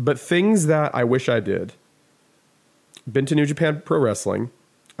 But things that I wish I did. Been to New Japan Pro Wrestling.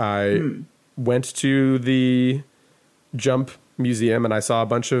 I went to the Jump Museum and I saw a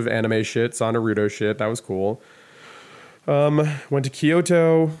bunch of anime shit, saw Naruto shit. That was cool. Went to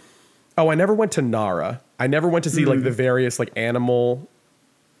Kyoto. Oh, I never went to Nara. I never went to see like the various like animal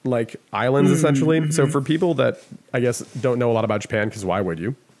like islands essentially. So for people that I guess don't know a lot about Japan, because why would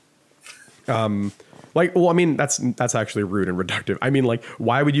you? Like, well, I mean, that's actually rude and reductive. I mean, like,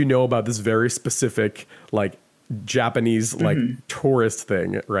 why would you know about this very specific like Japanese like tourist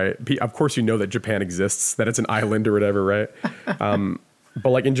thing, right? Of course you know that Japan exists, that it's an island or whatever, right? But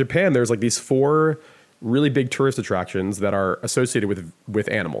like in Japan, there's like these 4 really big tourist attractions that are associated with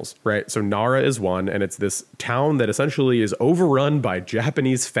animals, right? So Nara is one, and it's this town that essentially is overrun by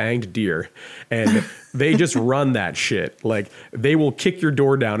Japanese fanged deer, and they just run that shit. Like, they will kick your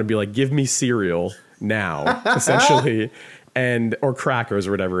door down and be like, give me cereal now, essentially. Or crackers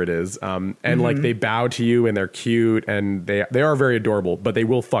or whatever it is. And like they bow to you and they're cute and they are very adorable, but they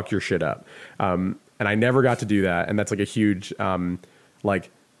will fuck your shit up. And I never got to do that. And that's like a huge,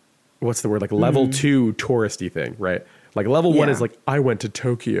 like, what's the word? Like level 2 touristy thing, right? Like level 1 is like, I went to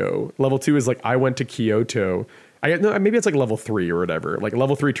Tokyo. Level 2 is like, I went to Kyoto. No, maybe it's like level 3 or whatever. Like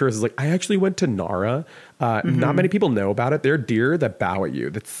level 3 tourist is like, I actually went to Nara. Not many people know about it. They're deer that bow at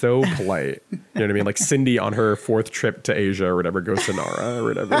you. That's so polite. You know what I mean? Like Cindy on her 4th trip to Asia or whatever goes to Nara or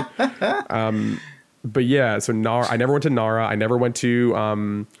whatever. But yeah, so Nara, I never went to Nara. I never went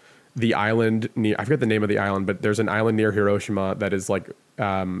to the island near, I forget the name of the island, but there's an island near Hiroshima that is like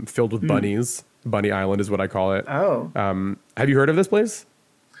filled with bunnies. Bunny Island is what I call it. Oh. Have you heard of this place?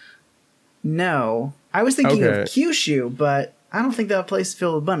 No. I was thinking of Kyushu, but I don't think that place is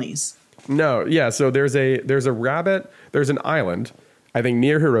filled with bunnies. No, yeah. So there's a rabbit. There's an island, I think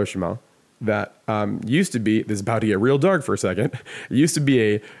near Hiroshima, that used to be. This is about to get real dark for a second. It used to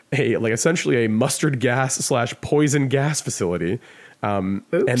be a like essentially a mustard gas / poison gas facility. And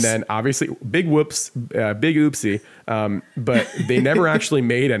then obviously big oopsie. But they never actually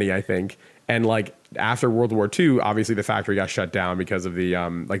made any, I think. And like after World War II, obviously the factory got shut down because of the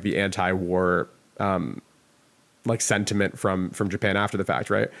like the anti-war like sentiment from Japan after the fact,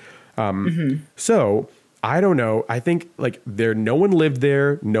 right? So I don't know. I think like no one lived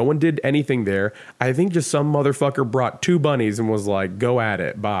there. No one did anything there. I think just some motherfucker brought 2 bunnies and was like, go at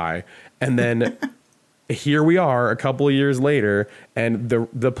it. Bye. And then here we are a couple of years later and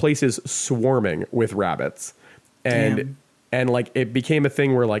the place is swarming with rabbits. And like it became a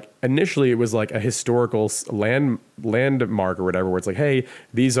thing where like initially it was like a historical landmark or whatever, where it's like, hey,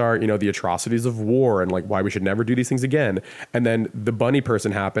 these are, you know, the atrocities of war and like why we should never do these things again. And then the bunny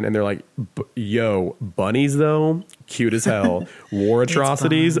person happened and they're like, yo, bunnies though, cute as hell. War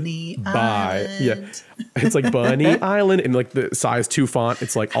atrocities, bye. Yeah, it's like Bunny Island and like the size 2 font.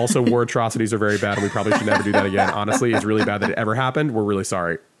 It's like also war atrocities are very bad and we probably should never do that again. Honestly, it's really bad that it ever happened. We're really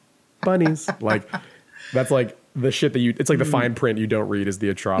sorry. Bunnies, like that's like the shit that it's like the fine print you don't read is the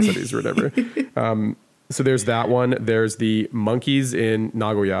atrocities or whatever. So there's that one. There's the monkeys in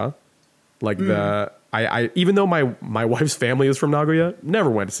Nagoya. Like I even though my wife's family is from Nagoya, never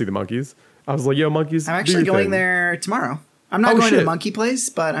went to see the monkeys. I was like, yo, monkeys. I'm actually going there tomorrow. I'm not going to the monkey place,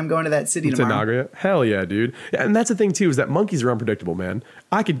 but I'm going to that city tomorrow. To Nagoya? Hell yeah, dude. Yeah, and that's the thing too, is that monkeys are unpredictable, man.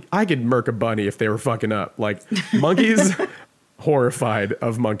 I could murk a bunny if they were fucking up. Like monkeys, horrified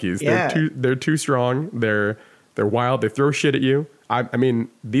of monkeys. Yeah. They're too strong. They're wild. They throw shit at you. I mean,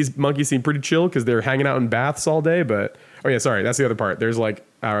 these monkeys seem pretty chill because they're hanging out in baths all day. But oh yeah, sorry, that's the other part. There's like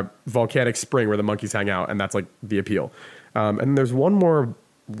a volcanic spring where the monkeys hang out, and that's like the appeal. And there's one more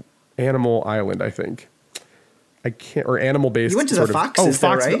animal island, I think. I can't, or animal based. You went to the foxes,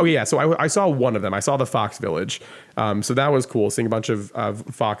 Fox, right? Oh yeah, so I saw one of them. I saw the Fox Village. So that was cool. Seeing a bunch of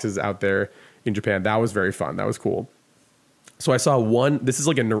foxes out there in Japan. That was very fun. That was cool. So I saw one. This is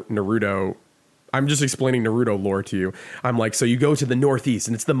like a Naruto. I'm just explaining Naruto lore to you. I'm like, so you go to the northeast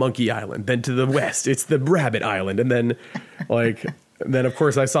and it's the monkey island. Then to the west, it's the rabbit island. And then then of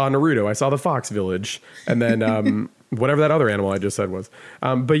course I saw Naruto. I saw the Fox Village. And then whatever that other animal I just said was.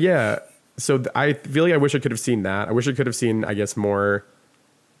 But yeah, so I feel like I wish I could have seen that. I wish I could have seen, I guess, more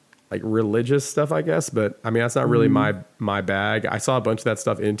like religious stuff, I guess. But I mean, that's not really my bag. I saw a bunch of that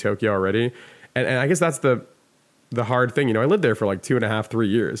stuff in Tokyo already. And I guess that's the hard thing. You know, I lived there for like 2.5, 3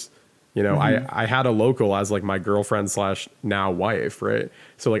 years. You know, I had a local as like my girlfriend / now wife, right?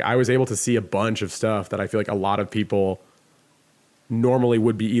 So like I was able to see a bunch of stuff that I feel like a lot of people normally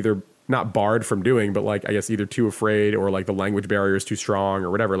would be either not barred from doing, but like I guess either too afraid or like the language barrier is too strong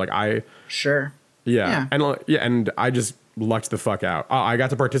or whatever. Like and I just lucked the fuck out. I got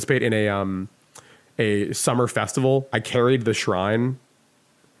to participate in a summer festival. I carried the shrine.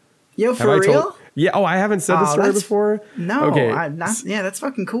 Yo, for real? Yeah. Oh, I haven't said this story before. No. Okay. That's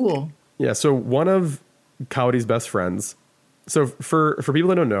fucking cool. Yeah. So one of Cowdy's best friends. So for people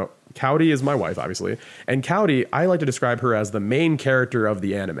that don't know, Cowdy is my wife, obviously, and Cowdy, I like to describe her as the main character of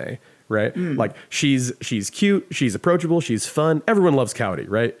the anime. Right? Like she's cute, she's approachable, she's fun. Everyone loves Cowdy,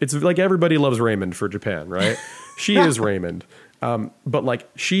 right? It's like everybody loves Raymond for Japan, right? She is Raymond. But like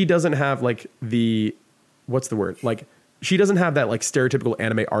she doesn't have like what's the word? Like she doesn't have that like stereotypical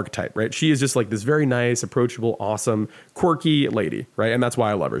anime archetype, right? She is just like this very nice, approachable, awesome, quirky lady, right? And that's why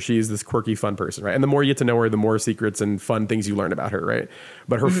I love her. She is this quirky, fun person, right? And the more you get to know her, the more secrets and fun things you learn about her, right?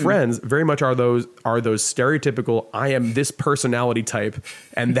 But her friends very much are those stereotypical, I am this personality type,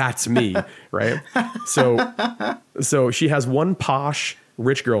 and that's me, right? So she has one posh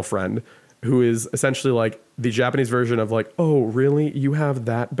rich girlfriend who is essentially like the Japanese version of like, oh, really? You have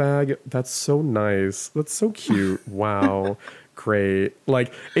that bag? That's so nice. That's so cute. Wow. Great.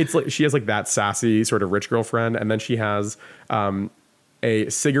 Like, it's like she has like that sassy sort of rich girlfriend. And then she has a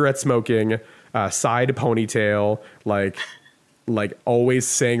cigarette smoking, side ponytail, like always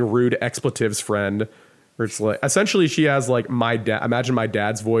saying rude expletives friend. Where it's like, essentially she has like imagine my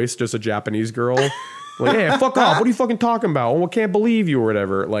dad's voice, just a Japanese girl. Like, hey, fuck off. What are you fucking talking about? Oh, I can't believe you or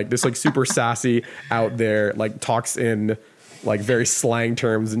whatever. Like this like super sassy out there, like talks in like very slang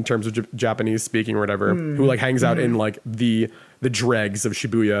terms in terms of Japanese speaking or whatever, who like hangs out in like the dregs of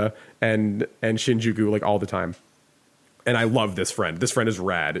Shibuya and Shinjuku like all the time. And I love this friend. This friend is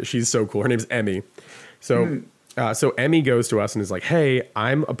rad. She's so cool. Her name's Emmy. So Emmy goes to us and is like, hey,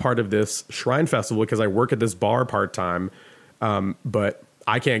 I'm a part of this shrine festival because I work at this bar part-time. But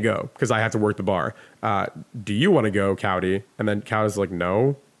I can't go because I have to work the bar. Do you want to go, Cowdy? And then Cowdy's like,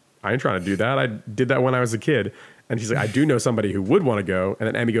 no, I ain't trying to do that. I did that when I was a kid. And she's like, I do know somebody who would want to go. And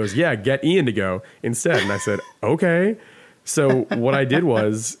then Emmy goes, yeah, get Ian to go instead. And I said, okay. So what I did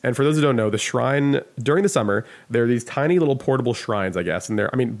was, and for those who don't know, the shrine during the summer, there are these tiny little portable shrines, I guess.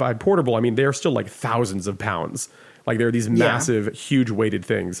 And by portable, I mean, they're still like thousands of pounds. Like there are these massive, huge weighted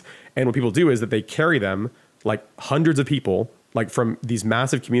things. And what people do is that they carry them, like hundreds of people, like from these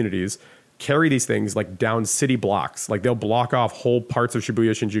massive communities, carry these things like down city blocks. Like they'll block off whole parts of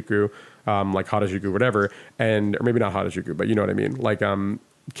Shibuya, Shinjuku, like Harajuku, whatever. Or maybe not Harajuku, but you know what I mean? Like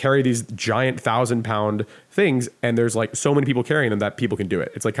carry these giant 1,000-pound things. And there's like so many people carrying them that people can do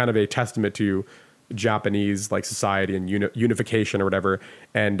it. It's like kind of a testament to Japanese like society and unification or whatever.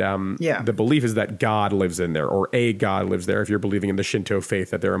 And the belief is that God lives in there, or a God lives there. If you're believing in the Shinto faith,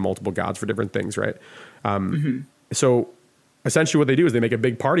 that there are multiple gods for different things, right? So essentially what they do is they make a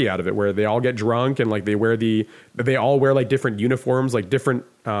big party out of it where they all get drunk and like they all wear like different uniforms, like different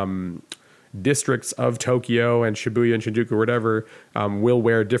districts of Tokyo and Shibuya and Shinjuku or whatever will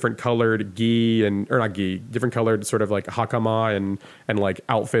wear different colored different colored sort of like hakama and like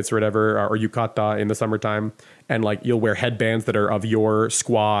outfits or whatever, or yukata in the summertime. And like you'll wear headbands that are of your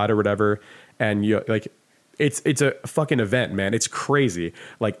squad or whatever. And you like, it's a fucking event, man. It's crazy.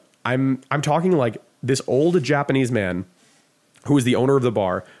 Like I'm talking like this old Japanese man who is the owner of the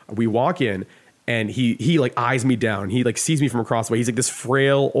bar. We walk in and he like eyes me down. He like sees me from across the way. He's like this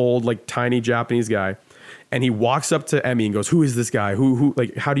frail, old, like tiny Japanese guy. And he walks up to Emmy and goes, who is this guy? Who,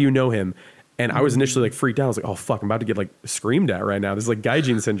 like, how do you know him? And I was initially like freaked out. I was like, oh fuck, I'm about to get like screamed at right now. This is like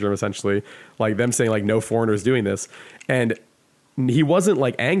gaijin syndrome, essentially. Like them saying like no foreigners doing this. And he wasn't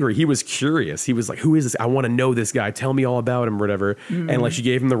like angry. He was curious. He was like, who is this? I want to know this guy. Tell me all about him or whatever. And like she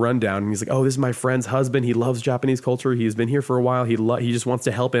gave him the rundown and he's like, oh, this is my friend's husband. He loves Japanese culture. He's been here for a while. He just wants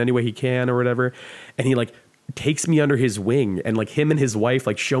to help in any way he can or whatever. And he like takes me under his wing and like him and his wife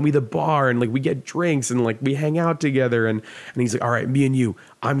like show me the bar and like we get drinks and like we hang out together. And he's like, all right, me and you,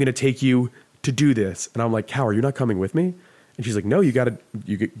 I'm going to take you to do this. And I'm like, Cow, are you not coming with me? And she's like, no, you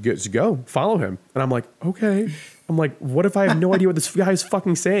go follow him. And I'm like, okay. I'm like, what if I have no idea what this guy is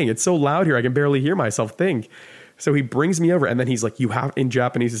fucking saying? It's so loud here. I can barely hear myself think. So he brings me over and then he's like, in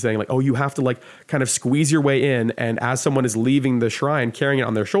Japanese he's saying like, oh, you have to like kind of squeeze your way in. And as someone is leaving the shrine carrying it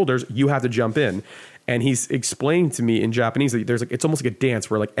on their shoulders, you have to jump in. And he's explaining to me in Japanese that there's like, it's almost like a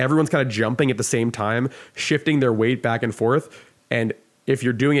dance where like everyone's kind of jumping at the same time, shifting their weight back and forth. And if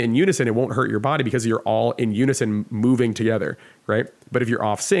you're doing it in unison, it won't hurt your body because you're all in unison moving together, right? But if you're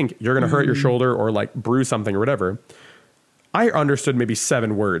off sync, you're going to hurt your shoulder or like bruise something or whatever. I understood maybe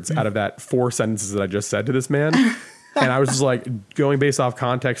 7 words out of that 4 sentences that I just said to this man. And I was just like going based off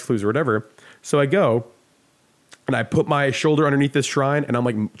context clues or whatever. So I go and I put my shoulder underneath this shrine and I'm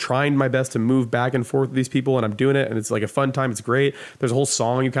like trying my best to move back and forth with these people, and I'm doing it, and it's like a fun time. It's great. There's a whole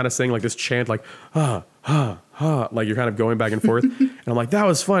song you kind of sing, like this chant, like, like you're kind of going back and forth. And I'm like, that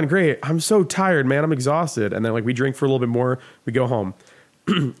was fun. Great. I'm so tired, man. I'm exhausted. And then like we drink for a little bit more. We go home.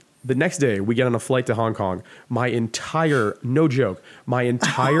 The next day we get on a flight to Hong Kong. My entire, no joke, my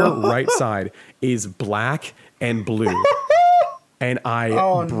entire right side is black and blue. And I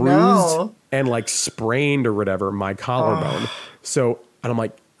bruised and like sprained or whatever my collarbone. So, and I'm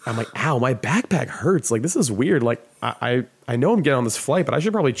like, ow, my backpack hurts. Like, this is weird. Like, I know I'm getting on this flight, but I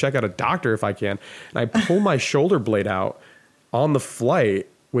should probably check out a doctor if I can. And I pull my shoulder blade out on the flight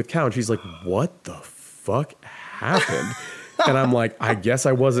with Cal, and she's like, what the fuck happened? And I'm like, I guess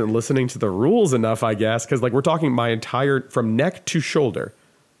I wasn't listening to the rules enough, I guess. Cause like we're talking my entire, from neck to shoulder,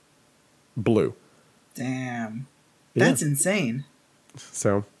 blue. Damn. That's insane.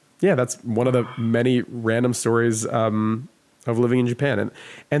 So yeah, that's one of the many random stories of living in Japan.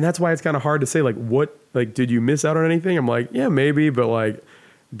 And that's why it's kind of hard to say, like, what, like, did you miss out on anything? I'm like, yeah, maybe. But like,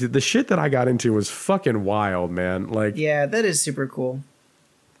 the shit that I got into was fucking wild, man. Like, yeah, that is super cool.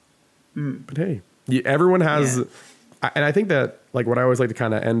 But hey, everyone has, and I think that like what I always like to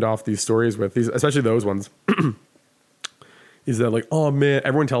kind of end off these stories with, these, especially those ones, is that like, oh man,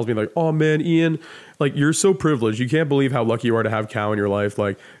 everyone tells me like, oh man, Ian, like you're so privileged. You can't believe how lucky you are to have Cal in your life.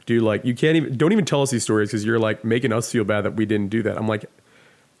 Like, dude, like you don't even tell us these stories because you're like making us feel bad that we didn't do that. I'm like,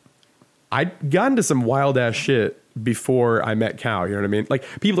 I got into some wild ass shit before I met Cal. You know what I mean? Like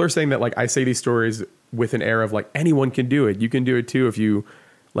people are saying that like I say these stories with an air of like anyone can do it. You can do it too if you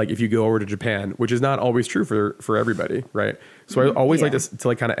go over to Japan, which is not always true for everybody, right? So I always like to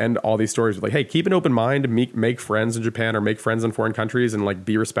like kind of end all these stories with like, hey, keep an open mind, make friends in Japan or make friends in foreign countries, and like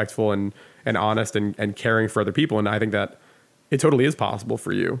be respectful and honest and caring for other people. And I think that it totally is possible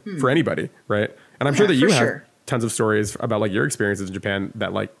for you, for anybody, right? And I'm sure that you have tons of stories about like your experiences in Japan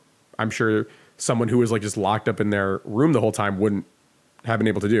that like I'm sure someone who was like just locked up in their room the whole time wouldn't have been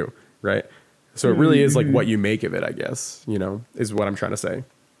able to do, right? So it really is like what you make of it, I guess, you know, is what I'm trying to say.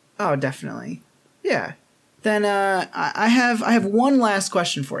 Oh, definitely. Yeah. Then I have one last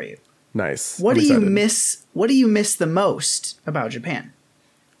question for you. Nice. What do you miss the most about Japan?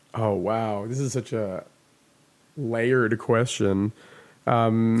 Oh, wow. This is such a layered question.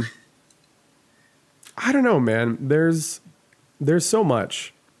 I don't know, man. There's so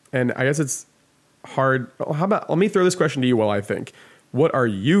much. And I guess it's hard. How about, let me throw this question to you while I think. What are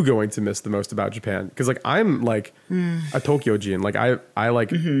you going to miss the most about Japan? Because like I'm like a Tokyo-jin. Like I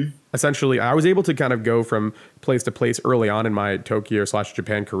like essentially I was able to kind of go from place to place early on in my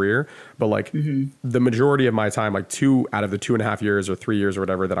Tokyo/Japan career, but like the majority of my time, like 2 out of the 2.5 years or 3 years or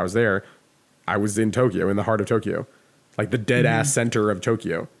whatever that I was there, I was in Tokyo, in the heart of Tokyo, like the dead ass center of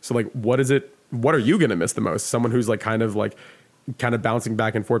Tokyo. So like, what are you gonna miss the most? Someone who's like kind of bouncing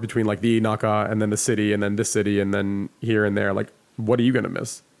back and forth between like the Inaka and then the city and then this city and then here and there, like. What are you going to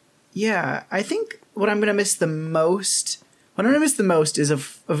miss? Yeah, I think what I'm going to miss the most is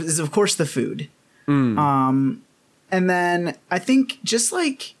of course the food. And then I think just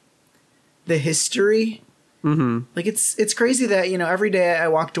like the history, like it's crazy that, you know, every day I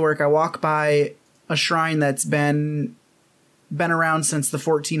walk to work, I walk by a shrine that's been around since the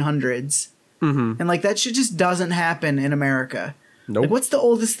 1400s. And like that shit just doesn't happen in America. Nope. Like what's the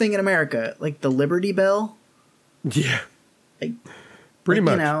oldest thing in America? Like the Liberty Bell? Yeah. Like, pretty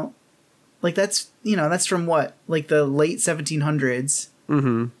much, you know, like that's from what, like the late 1700s.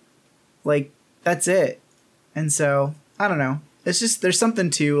 Like that's it. And so I don't know. It's just there's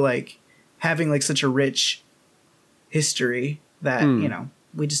something to like having like such a rich history that you know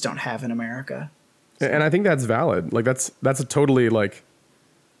we just don't have in America. So. And I think that's valid. Like that's a totally like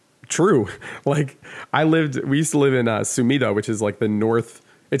true. Like we used to live in Sumida, which is like the north.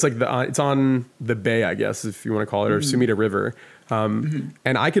 It's like it's on the bay, I guess, if you want to call it, or Sumida River. And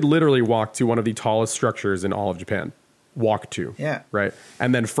I could literally walk to one of the tallest structures in all of Japan. Walk to. Yeah. Right.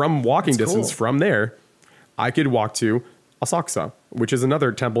 And then from walking distance from there, I could walk to Asakusa, which is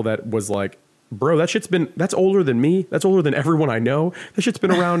another temple that was like, bro, that's older than me. That's older than everyone I know. That shit's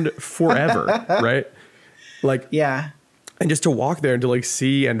been around forever. Right. Like, yeah. And just to walk there and to like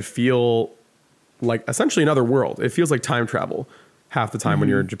see and feel like essentially another world. It feels like time travel half the time when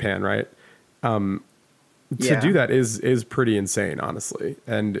you're in Japan, right? To do that is pretty insane, honestly,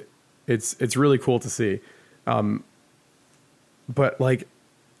 and it's really cool to see. But like,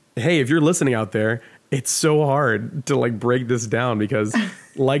 hey, if you're listening out there, it's so hard to like break this down because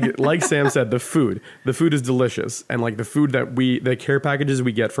like Sam said, the food is delicious. And like the food that the care packages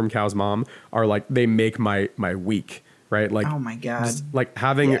we get from Cow's mom are like, they make my week, right? Like, oh my God. Just, like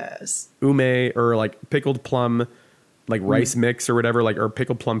having ume or like pickled plum, like rice mix or whatever, like, or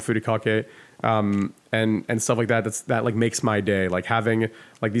pickled plum furikake, and stuff like that. That like makes my day. Like having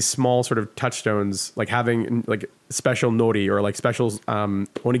like these small sort of touchstones, like having like special nori or like special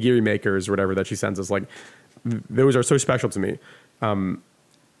onigiri makers or whatever that she sends us. Like those are so special to me.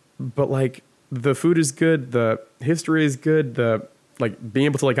 But like the food is good, the history is good, the like being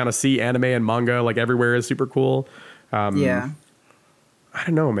able to like kind of see anime and manga like everywhere is super cool. I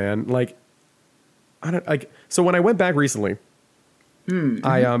don't know, man. Like I don't like. So when I went back recently,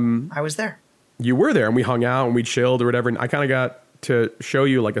 I was there. You were there, and we hung out and we chilled or whatever. And I kind of got to show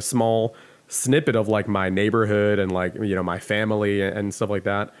you like a small snippet of like my neighborhood and like, you know, my family and stuff like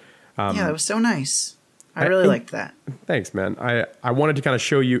that. Yeah, it was so nice. I really liked that. Thanks, man. I wanted to kind of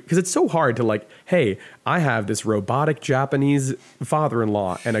show you, because it's so hard to like, hey, I have this robotic Japanese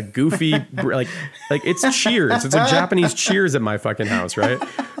father-in-law and a goofy, like it's Cheers. It's a Japanese Cheers at my fucking house, right?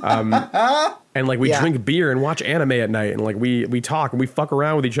 And like we drink beer and watch anime at night, and like we talk and we fuck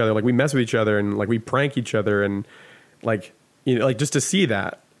around with each other, like we mess with each other and like we prank each other, and like, you know, like just to see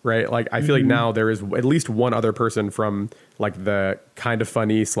that. Right. Like, I feel like now there is at least one other person from like the kind of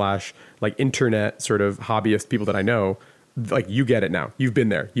funny / like internet sort of hobbyist people that I know. Like, you get it now. You've been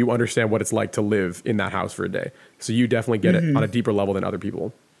there. You understand what it's like to live in that house for a day. So you definitely get it on a deeper level than other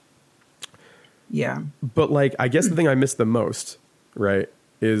people. Yeah. But like, I guess the thing I miss the most, right,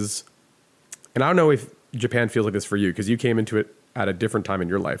 is, and I don't know if Japan feels like this for you, because you came into it at a different time in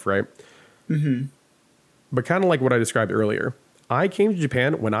your life, right? But kind of like what I described earlier. I came to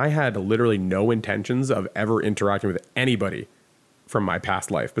Japan when I had literally no intentions of ever interacting with anybody from my past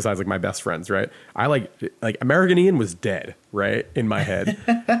life besides like my best friends, right? I like American Ian was dead, right, in my head.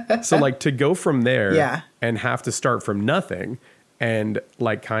 So like to go from there and have to start from nothing and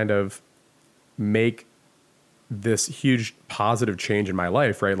like kind of make this huge positive change in my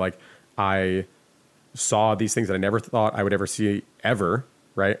life, right? Like I saw these things that I never thought I would ever see ever.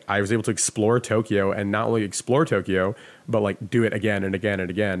 Right. I was able to explore Tokyo, and not only explore Tokyo, but like do it again and again and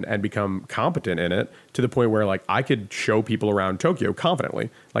again and become competent in it to the point where like I could show people around Tokyo confidently.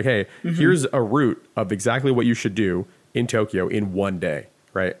 Like, hey, here's a route of exactly what you should do in Tokyo in one day.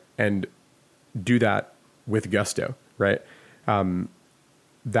 Right. And do that with gusto. Right.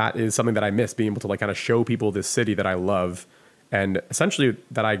 That is something that I miss, being able to like kind of show people this city that I love and essentially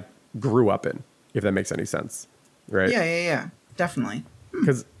that I grew up in, if that makes any sense. Right. Yeah. Definitely.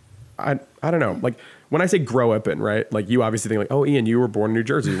 Because I don't know, like when I say grow up in, right? Like you obviously think like, oh, Ian, you were born in New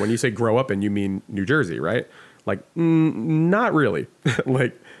Jersey. When you say grow up in, you mean New Jersey, right? Like, not really.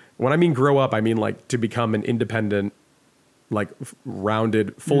 Like when I mean grow up, I mean like to become an independent, like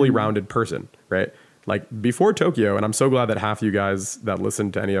fully rounded person, right? Like before Tokyo, and I'm so glad that half you guys that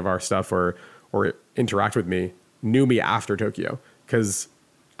listen to any of our stuff or interact with me knew me after Tokyo, because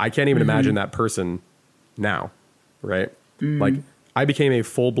I can't even imagine that person now, right? Like I became a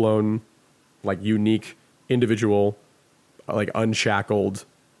full-blown, like unique individual, like unshackled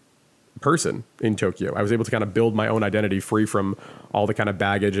person in Tokyo. I was able to kind of build my own identity free from all the kind of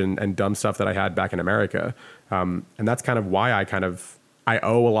baggage and dumb stuff that I had back in America. And that's kind of why I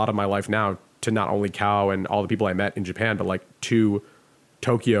owe a lot of my life now to not only Kao and all the people I met in Japan, but like to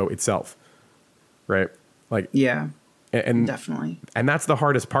Tokyo itself. Right. Like, yeah, and definitely. And that's the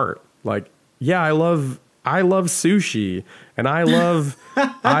hardest part. Like, yeah, I love sushi and I love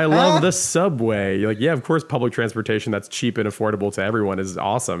the subway. Like, yeah, of course, public transportation that's cheap and affordable to everyone is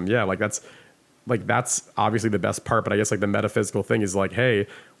awesome. Yeah, that's obviously the best part. But I guess like the metaphysical thing is like, hey,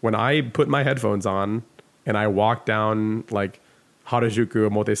 when I put my headphones on and I walk down like Harajuku,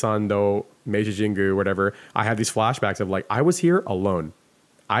 Omotesando, Meiji Jingu, whatever, I have these flashbacks of like, I was here alone.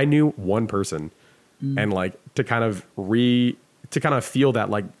 I knew one person, and like to kind of feel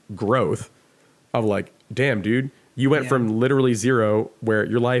that like growth of like, damn, dude, you went from literally zero where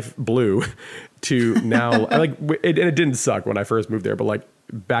your life blew to now like it didn't suck when I first moved there, but like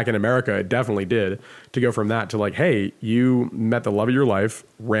back in America, it definitely did, to go from that to like, hey, you met the love of your life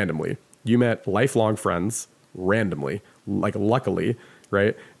randomly. You met lifelong friends randomly, like luckily,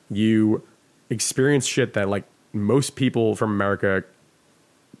 right? You experienced shit that like most people from America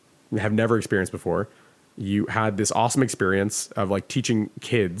have never experienced before. You had this awesome experience of like teaching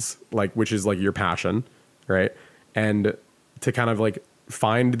kids, like, which is like your passion, right? And to kind of like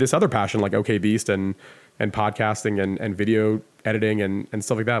find this other passion like OK Beast and podcasting and video editing and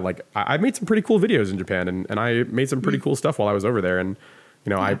stuff like that. Like I made some pretty cool videos in Japan and I made some pretty cool stuff while I was over there. And,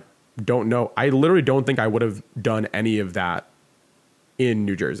 I don't know. I literally don't think I would have done any of that in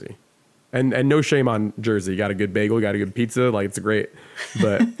New Jersey. And no shame on Jersey. You got a good bagel, you got a good pizza. Like it's great.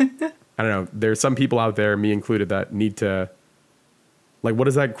 But I don't know. There's some people out there, me included, that need to, like, what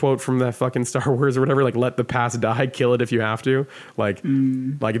is that quote from that fucking Star Wars or whatever? Like, let the past die, kill it if you have to. Like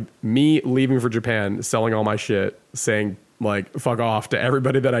me leaving for Japan, selling all my shit, saying like, fuck off to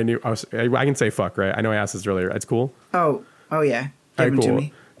everybody that I knew. I can say fuck, right? I know I asked this earlier. It's cool. Oh yeah. Give them cool. to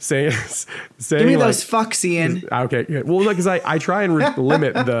me. Saying give me those fucks, Ian. Okay, good. Well, because I try and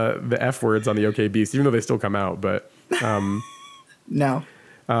limit the F words on the OK Beast, even though they still come out. But no,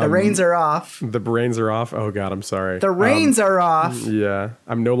 the reins are off. The reins are off. Oh God, I'm sorry. The reins are off. Yeah,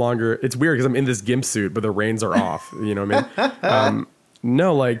 I'm no longer. It's weird because I'm in this gimp suit, but the reins are off. You know what I mean?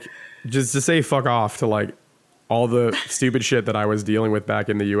 No, like just to say fuck off to like all the stupid shit that I was dealing with back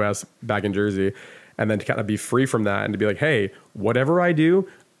in the U.S., back in Jersey, and then to kind of be free from that and to be like, hey, whatever I do,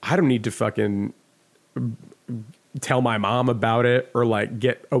 I don't need to fucking tell my mom about it or like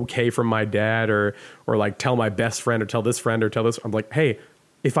get okay from my dad or like tell my best friend or tell this friend or tell this. I'm like, hey,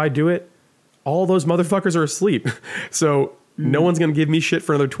 if I do it, all those motherfuckers are asleep. So no one's going to give me shit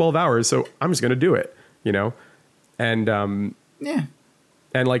for another 12 hours. So I'm just going to do it, And yeah.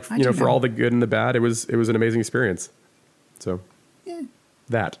 And like, for all the good and the bad, it was an amazing experience. So yeah.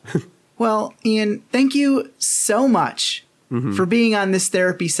 That. Well, Ian, thank you so much for being on this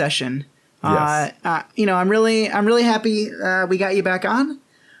therapy session. Yes. I'm really happy we got you back on.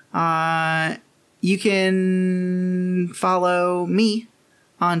 You can follow me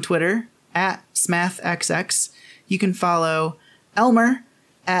on Twitter at SmathXX. You can follow Elmer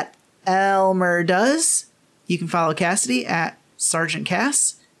at ElmerDoes. You can follow Cassidy at Sergeant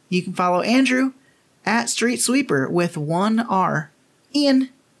Cass. You can follow Andrew at Street Sweeper with 1 R. Ian,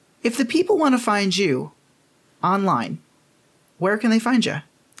 if the people want to find you online, where can they find you?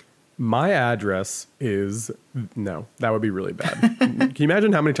 My address is... No, that would be really bad. Can you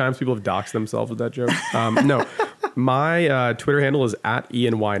imagine how many times people have doxed themselves with that joke? No. My Twitter handle is at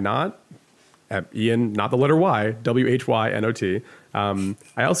IanWhyNot. Ian, not the letter Y, WHYNOT.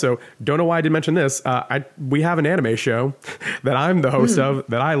 I also don't know why I didn't mention this. We have an anime show that I'm the host of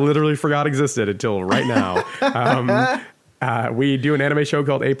that I literally forgot existed until right now. We do an anime show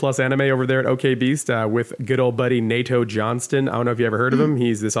called A+ Anime over there at OK Beast with good old buddy Nato Johnston. I don't know if you ever heard of him.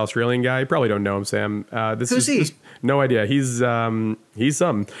 He's this Australian guy. You probably don't know him, Sam. Who's he? No idea. He's some.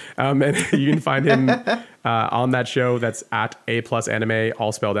 And you can find him on that show. That's at A+ Anime,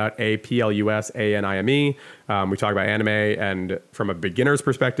 all spelled out APLUSANIME. We talk about anime and from a beginner's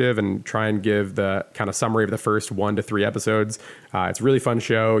perspective and try and give the kind of summary of the first 1 to 3 episodes. It's a really fun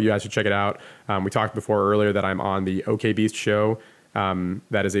show. You guys should check it out. We talked before earlier that I'm on the OK Beast show.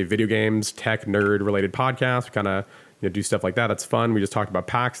 That is a video games, tech, nerd related podcast. We kind of do stuff like that. That's fun. We just talked about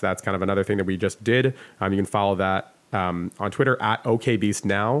PAX. That's kind of another thing that we just did. You can follow that on Twitter at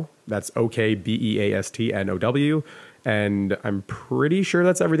OKBeastNow. That's OKBEASTNOW. And I'm pretty sure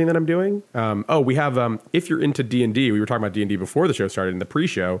that's everything that I'm doing. We have, if you're into D&D, we were talking about D&D before the show started in the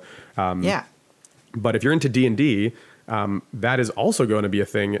pre-show. Yeah. But if you're into D&D, that is also going to be a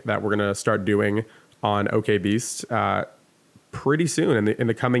thing that we're going to start doing on OK Beast pretty soon in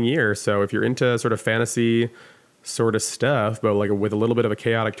the coming year. So if you're into sort of fantasy sort of stuff, but like with a little bit of a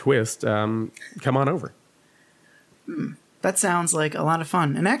chaotic twist, come on over. That sounds like a lot of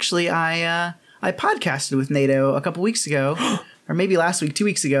fun. And actually, I podcasted with Nato a couple weeks ago, or maybe last week, 2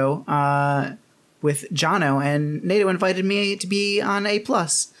 weeks ago, with Jono, and Nato invited me to be on A+.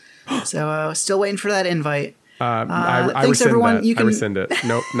 So still waiting for that invite. I thanks, everyone. That. I rescind it.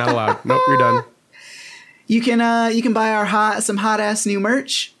 Nope, not allowed. Nope, you're done. You can buy our some hot ass new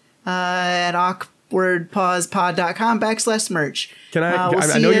merch at awkwardpausepod.com/merch. Can I?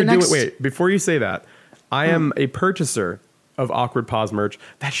 I know you're doing. Wait, before you say that, I am a purchaser of Awkward Pause merch.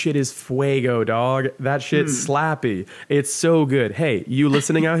 That shit is fuego, dog. That shit's slappy. It's so good. Hey, you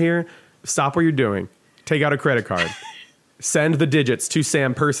listening out here, stop what you're doing. Take out a credit card. Send the digits to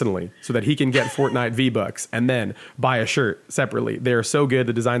Sam personally so that he can get Fortnite V-Bucks and then buy a shirt separately. They're so good.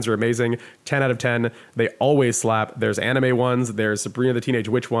 The designs are amazing. 10 out of 10. They always slap. There's anime ones. There's Sabrina the Teenage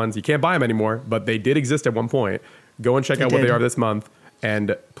Witch ones. You can't buy them anymore, but they did exist at one point. Go and check out what they are this month.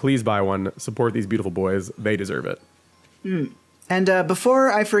 And please buy one. Support these beautiful boys. They deserve it. And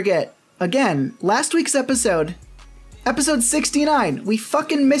before I forget, again, last week's episode 69, we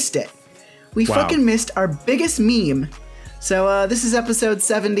fucking missed it. We fucking missed our biggest meme. So this is episode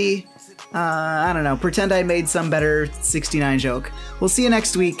 70. I don't know, pretend I made some better 69 joke. We'll see you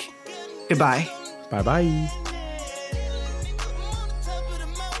next week. Goodbye. Bye-bye.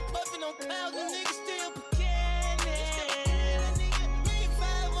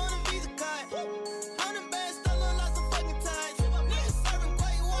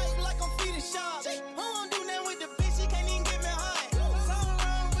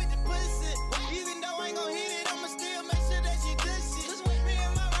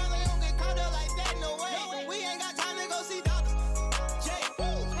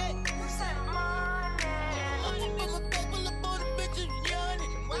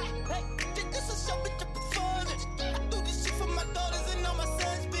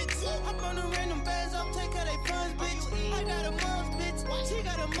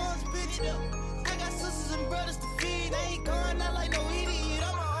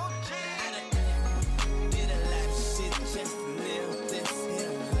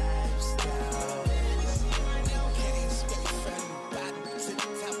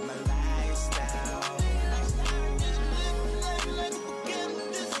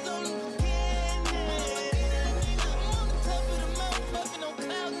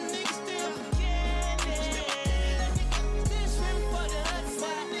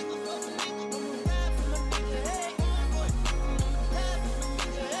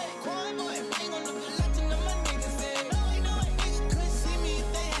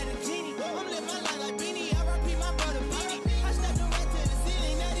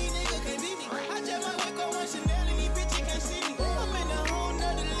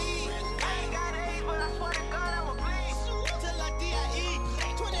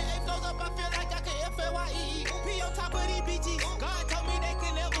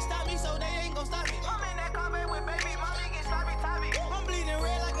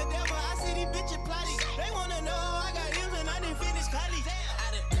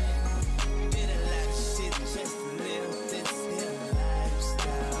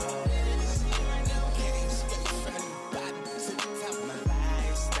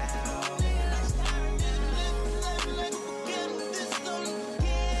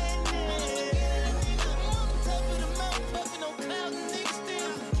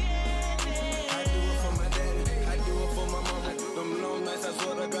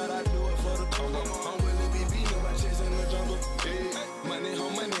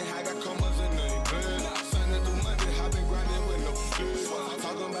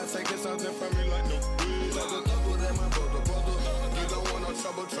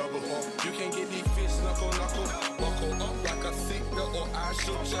 You can get these fish knuckle, buckle up like a seatbelt or I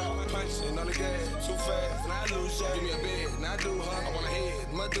shoot ya. Punching on the gas, too fast, and I lose ya. Give me a bed, and I do her. I want a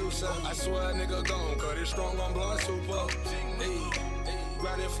head, Medusa. I swear a nigga gone, cause it's strong on blonde super. Hey,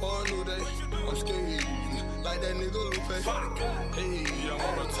 grinding for a new day. I'm scared, like that nigga Lupe. Hey, I'm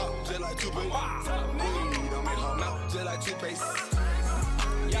on the top, just like Tupac. Hey, I'm in her mouth, just like toothpaste.